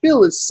perfect. And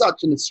Bill is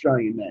such an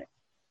Australian name.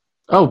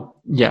 Oh,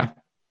 yeah.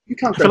 You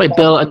can't I feel like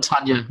Bill and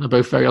Tanya are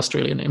both very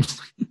Australian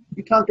names.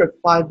 You can't go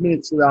 5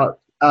 minutes without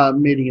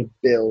meeting a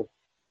Bill.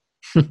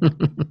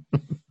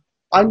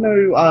 I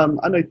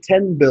know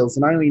 10 Bills,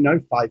 and I only know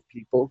 5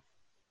 people.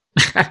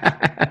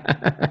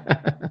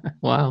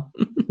 Wow.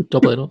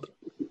 Double it up.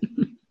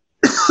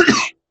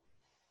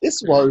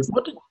 This was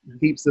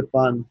heaps of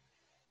fun.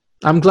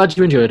 I'm glad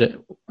you enjoyed it.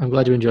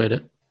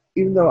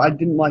 Even though I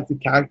didn't like the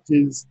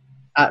characters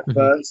at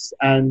first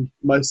and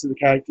most of the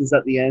characters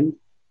at the end,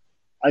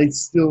 I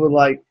still were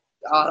like,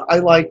 I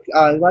like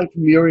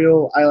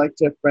Muriel, I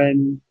liked her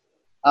friend,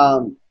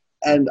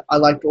 and I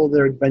liked all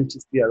their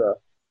adventures together.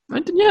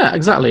 Yeah,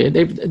 exactly.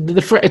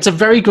 It's a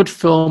very good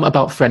film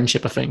about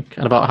friendship, I think,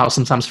 and about how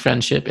sometimes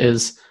friendship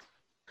is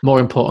more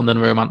important than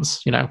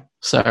romance,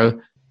 So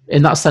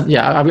in that sense,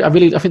 yeah, I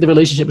think the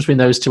relationship between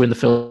those two in the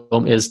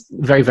film is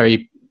very,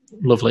 very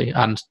lovely,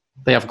 and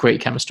they have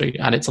great chemistry,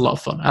 and it's a lot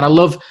of fun. And I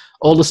love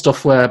all the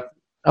stuff where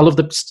I love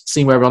the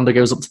scene where Rhonda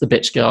goes up to the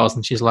bitch girls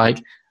and she's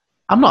like,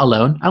 "I'm not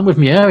alone. I'm with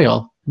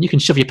Muriel. You can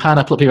shove your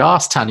pineapple up your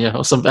ass, Tanya,"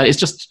 or something. It's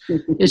just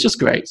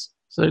great.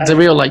 So it's a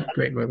real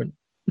great moment.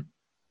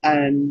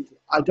 And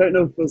I don't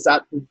know if it was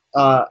at the.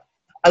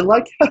 I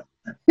like how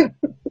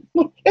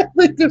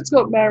they just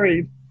got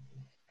married,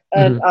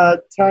 and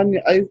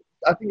Tanya.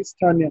 I think it's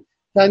Tanya.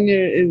 Tanya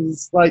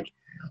is like,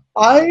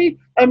 "I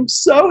am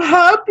so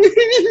happy.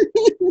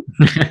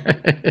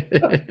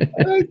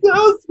 I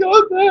just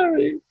got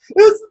married.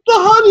 It's the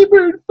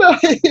honeymoon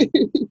phase."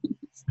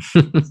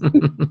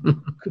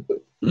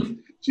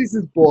 She's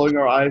just bawling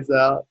her eyes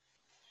out.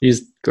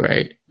 She's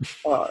great.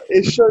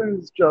 It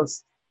shows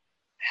just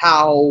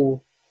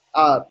how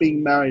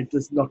being married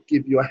does not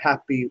give you a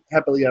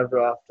happily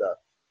ever after.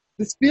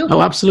 This feels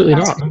absolutely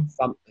not.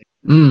 Something.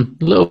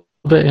 A little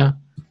bit, yeah.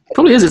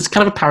 Probably is. It's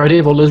kind of a parody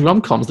of all those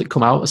rom-coms that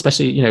come out,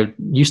 especially,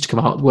 used to come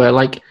out, where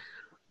like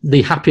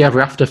the happy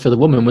ever after for the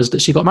woman was that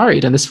she got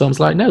married, and this film's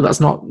like, no, that's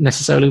not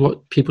necessarily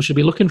what people should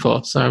be looking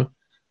for. So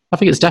I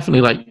think it's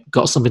definitely like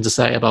got something to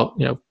say about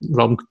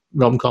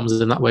rom-coms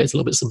in that way. It's a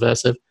little bit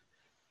subversive.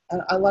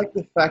 And I like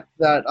the fact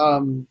that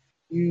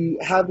you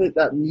have it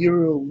that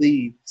Muriel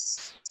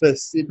leaves for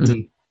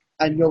Sydney,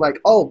 and you're like,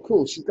 oh,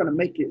 cool, she's gonna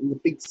make it in the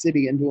big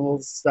city and do all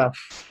this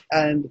stuff,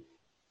 and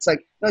it's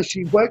like, no,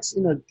 she works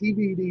in a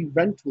DVD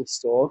rental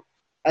store,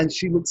 and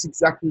she looks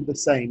exactly the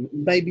same.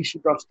 Maybe she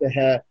brushed her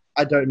hair.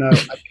 I don't know.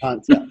 I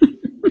can't tell.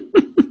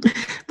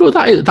 But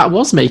that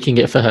was making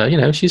it for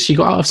her. She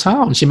got out of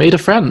town. She made a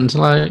friend.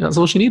 Like, that's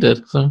all she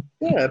needed. So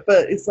yeah,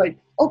 but it's like,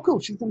 oh, cool,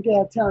 she's gonna get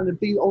out of town and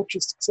be ultra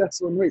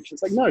successful and rich.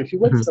 It's like, no, she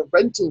works at a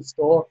rental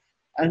store,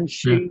 and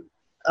she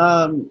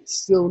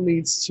still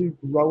needs to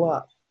grow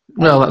up.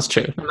 Well, that's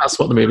true. And that's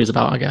what the movie's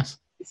about, I guess.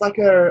 It's like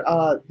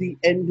the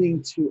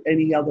ending to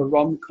any other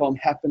rom-com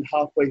happened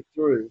halfway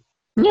through.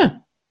 Yeah,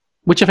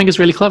 which I think is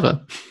really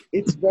clever.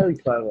 It's very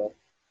clever.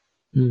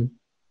 And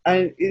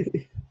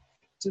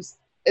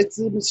it's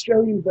an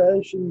Australian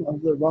version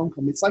of the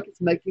rom-com. It's like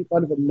it's making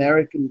fun of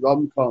American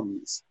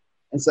rom-coms.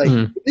 And it's like,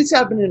 if this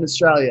happened in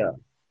Australia,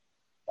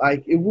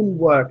 like, it wouldn't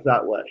work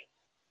that way.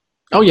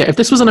 Oh, yeah. If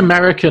this was an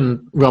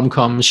American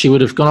rom-com, she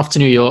would have gone off to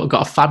New York,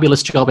 got a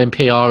fabulous job in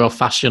PR or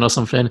fashion or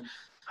something,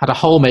 had a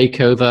whole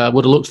makeover,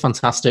 would have looked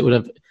fantastic, would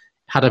have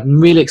had a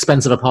really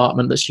expensive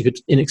apartment that she could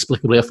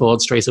inexplicably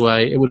afford straight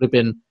away. It would have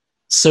been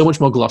so much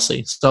more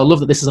glossy. So I love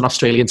that this is an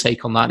Australian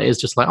take on that. It is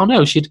just like, oh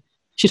no, she'd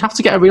have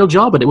to get a real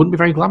job, and it wouldn't be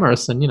very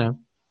glamorous, and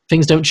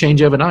things don't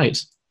change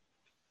overnight.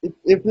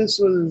 If this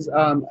was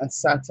a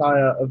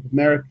satire of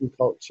American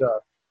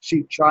culture,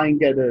 she'd try and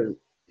get her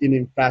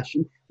in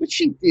fashion, which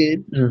she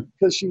did,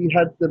 because she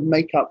had the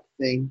makeup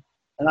thing,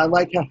 and I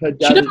like how her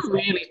dad. She didn't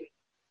really.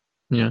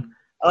 Yeah.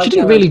 She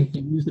didn't really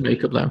use the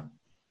makeup though.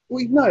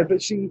 Well, no,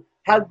 but she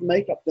had the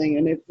makeup thing,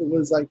 and if it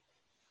was like,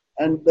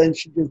 and then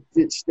she just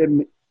ditched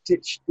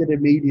it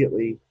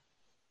immediately.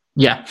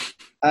 Yeah.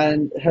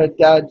 And her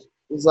dad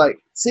was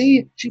like,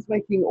 "See, she's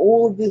making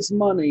all of this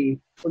money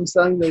from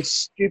selling those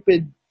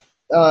stupid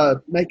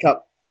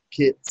makeup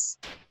kits.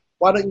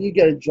 Why don't you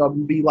get a job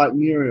and be like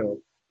Muriel?"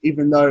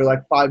 Even though,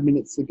 like 5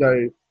 minutes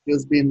ago, he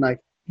was being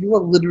like, "You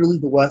are literally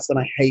the worst, and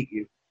I hate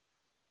you."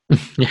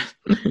 Yeah.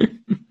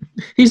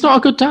 He's not a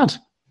good dad.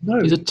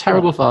 No, he's a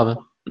terrible father.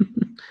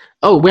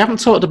 Oh, we haven't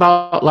talked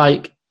about,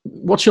 like,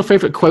 what's your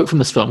favourite quote from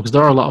this film? Because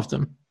there are a lot of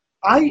them.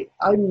 I'm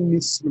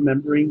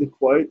misremembering the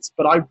quotes,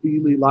 but I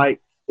really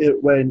like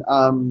it when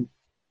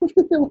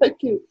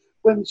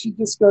when she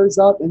just goes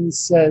up and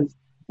says,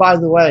 "By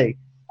the way,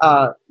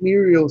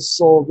 Muriel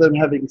saw them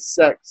having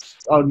sex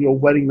on your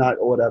wedding night,"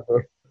 or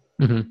whatever.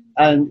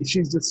 And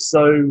she's just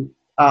so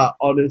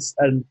honest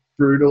and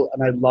brutal,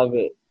 and I love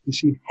it.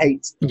 She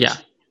hates them. Yeah.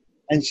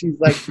 And she's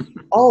like,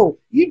 "Oh,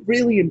 you've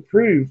really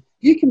improved.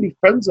 You can be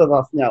friends with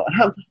us now."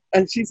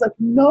 And she's like,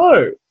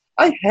 "No,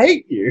 I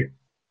hate you."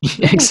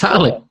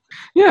 Exactly.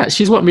 Yeah,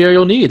 she's what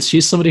Muriel needs.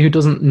 She's somebody who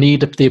doesn't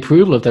need the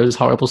approval of those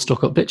horrible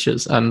stuck-up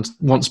bitches. And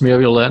once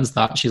Muriel learns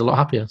that, she's a lot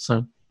happier.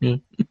 So, yeah.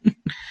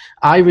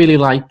 I really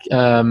like...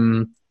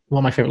 one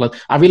of my favorite lines.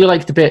 I really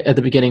like the bit at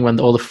the beginning when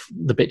all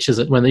the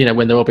bitches,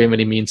 when they're all being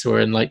really mean to her,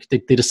 and like they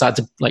decide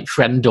to like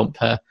friend dump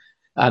her,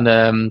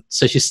 and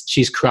so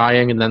she's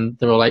crying, and then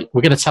they're all like,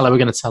 we're gonna tell her,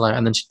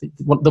 and then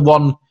the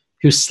one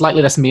who's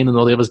slightly less mean than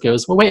all the others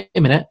goes, "Well, wait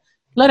a minute,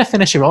 let her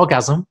finish her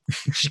orgasm,"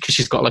 because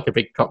she's got like a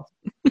big cock.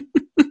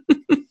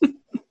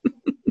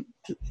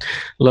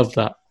 Love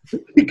that.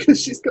 Because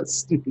she's got a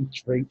stupid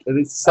drink,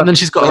 and then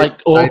she's got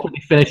like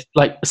awkwardly finished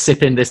like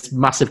sipping this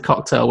massive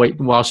cocktail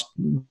while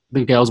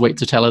the girls wait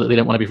to tell her that they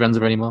don't want to be friends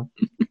with her anymore.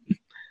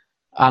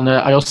 And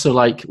I also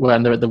like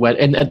when they're at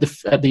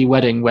the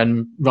wedding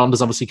when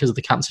Rhonda's obviously, because of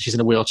the cancer, she's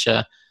in a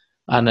wheelchair,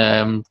 and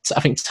I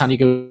think Tanya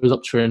goes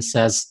up to her and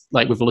says,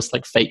 like with all this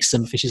like fake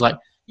sympathy, she's like,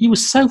 "You were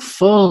so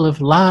full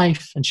of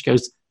life," and she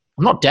goes,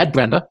 "I'm not dead,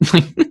 Brenda."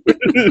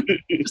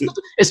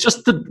 It's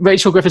just that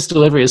Rachel Griffith's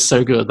delivery is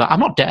so good that I'm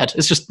not dead.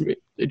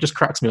 It just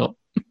cracks me up.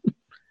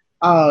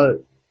 uh,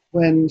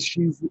 when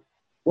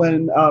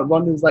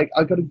Rhonda's like,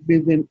 I got to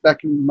move in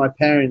back in with my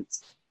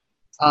parents,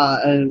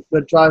 and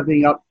we're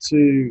driving up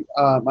to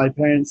my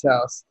parents'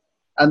 house,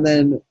 and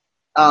then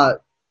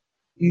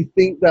you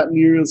think that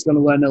Muriel's going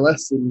to learn a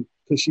lesson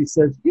because she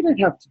says, "You don't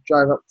have to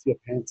drive up to your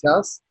parents'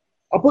 house.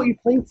 I bought you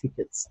plane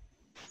tickets."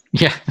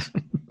 Yeah.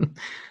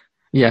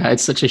 Yeah,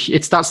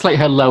 that's like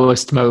her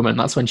lowest moment.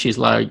 That's when she's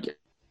like,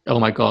 "Oh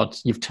my God,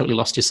 you've totally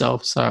lost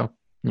yourself." So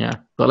yeah,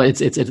 but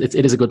it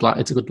is a good line.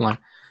 It's a good line.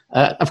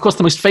 Of course,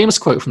 the most famous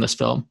quote from this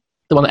film,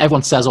 the one that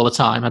everyone says all the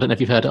time, I don't know if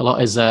you've heard it a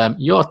lot, is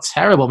 "You're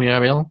terrible,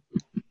 Muriel."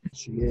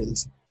 She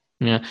is.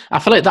 Yeah, I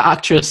feel like that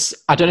actress.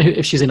 I don't know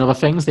if she's in other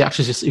things. The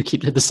actress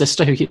the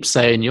sister who keeps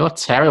saying "You're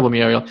terrible,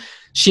 Muriel."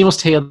 She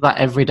must hear that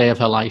every day of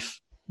her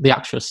life. The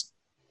actress.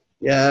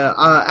 Yeah,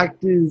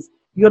 actors,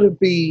 you got to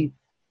be,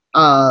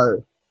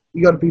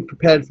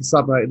 prepared for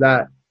something like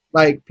that.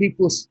 Like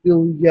people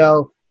still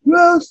yell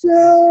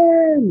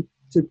 "Wilson"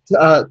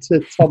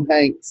 to Tom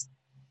Hanks,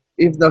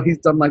 even though he's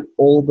done like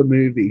all the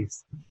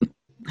movies.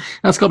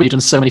 That's got to be, you've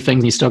done so many things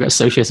and you still get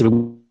associated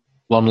with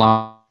one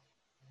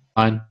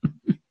line.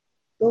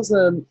 There was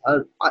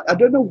I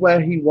don't know where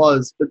he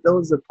was, but there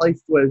was a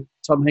place where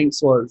Tom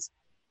Hanks was,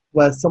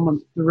 where someone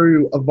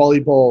threw a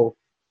volleyball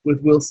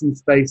with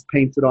Wilson's face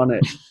painted on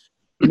it,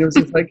 and it was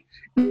just like,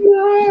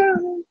 yeah,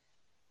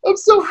 I'm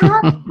so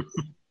happy.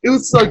 It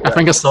was so good. I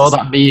think I saw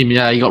that meme.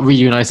 Yeah, you got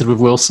reunited with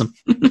Wilson.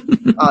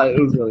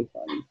 It was really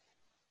funny.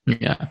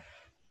 Yeah,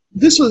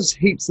 this was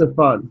heaps of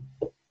fun.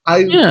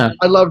 I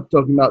loved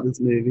talking about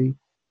this movie.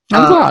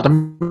 I'm glad.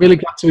 I'm really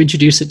glad to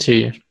introduce it to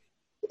you.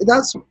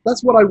 That's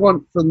what I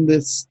want from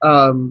this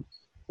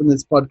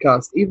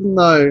podcast. Even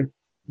though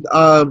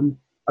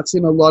I've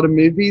seen a lot of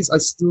movies, I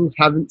still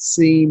haven't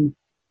seen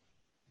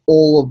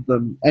all of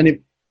them. And if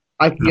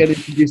I can get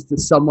introduced to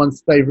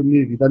someone's favorite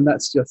movie, then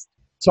that's just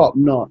top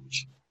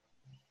notch.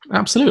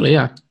 Absolutely,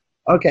 yeah.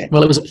 Okay.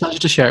 Well, it was a pleasure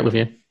to share it with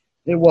you.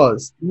 It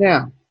was.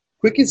 Now,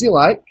 quick as you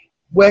like,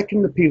 where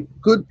can the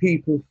good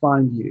people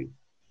find you?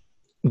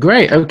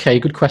 Great. Okay.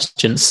 Good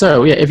question.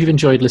 So, yeah, if you've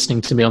enjoyed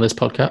listening to me on this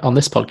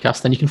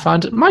podcast, then you can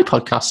find my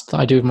podcast that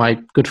I do with my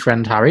good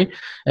friend Harry.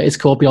 It's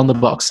called Beyond the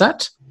Box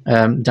Set.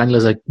 Daniel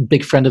is a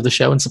big friend of the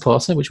show and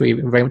supporter, which we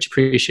very much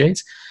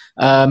appreciate.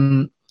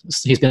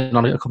 He's been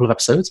on a couple of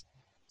episodes,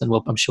 and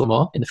I'm sure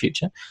more in the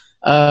future.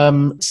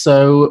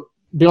 So,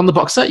 Beyond the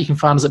Box Set, you can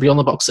find us at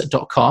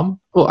beyondtheboxset.com.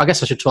 Well, I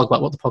guess I should talk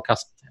about what the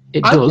podcast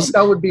does. I think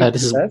that would be the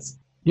best.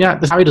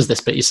 Harry does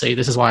this bit. You see,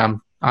 this is why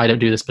I don't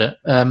do this bit.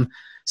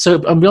 So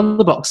Beyond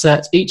the Box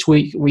Set, each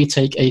week we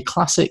take a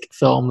classic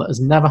film that has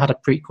never had a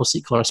prequel,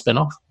 sequel, or a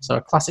spin-off. So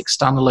a classic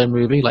standalone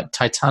movie like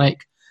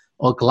Titanic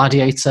or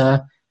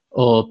Gladiator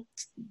or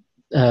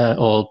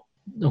oh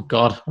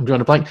God, I'm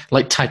drawing a blank.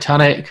 Like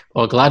Titanic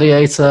or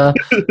Gladiator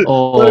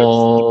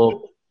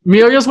or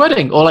Muriel's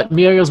Wedding or like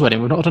Muriel's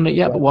Wedding. We've not done it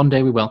yet, but one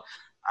day we will.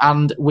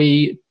 And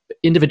we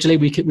individually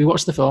we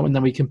watch the film and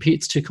then we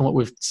compete to come up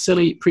with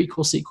silly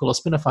prequel, sequel, or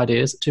spin-off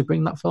ideas to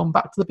bring that film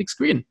back to the big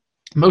screen.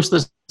 Most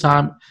of the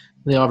time,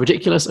 they are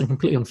ridiculous and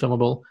completely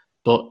unfilmable,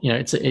 but you know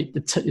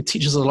it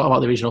teaches us a lot about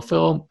the original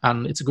film,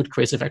 and it's a good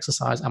creative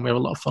exercise, and we have a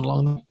lot of fun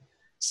along the way.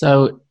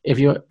 So if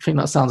you think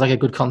that sounds like a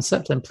good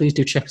concept, then please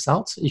do check us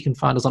out. You can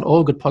find us on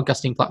all good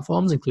podcasting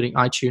platforms, including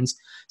iTunes,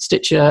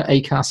 Stitcher,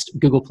 Acast,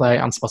 Google Play,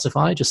 and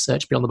Spotify. Just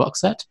search Beyond the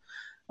Box Set.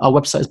 Our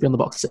website is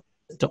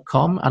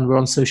beyondtheboxset.com, and we're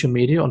on social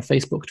media on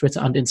Facebook, Twitter,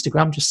 and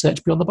Instagram. Just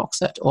search Beyond the Box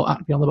Set or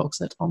at Beyond the Box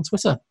Set on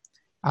Twitter.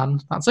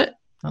 And that's it.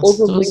 All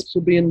the links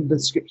will be in the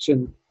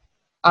description.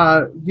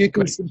 You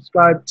can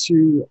subscribe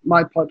to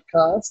my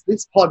podcast,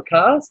 this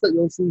podcast that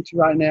you're listening to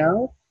right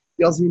now,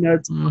 the Aussie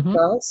Nerds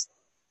podcast.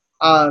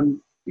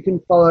 You can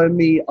follow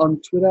me on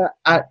Twitter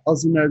at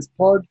Aussie Nerds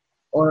Pod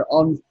or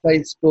on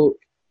Facebook,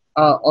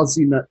 the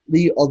Aussie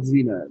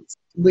Nerds.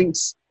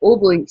 All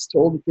the links to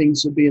all the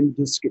things will be in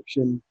the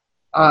description.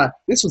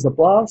 This was a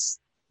blast.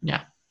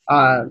 Yeah.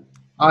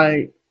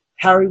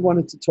 Harry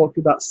wanted to talk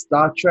about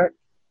Star Trek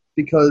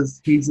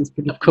because he's his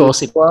particular. Of course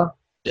he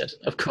did.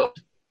 Of course.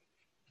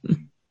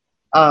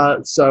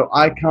 So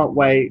I can't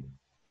wait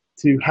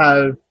to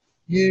have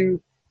you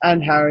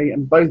and Harry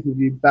and both of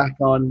you back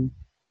on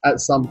at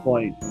some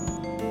point.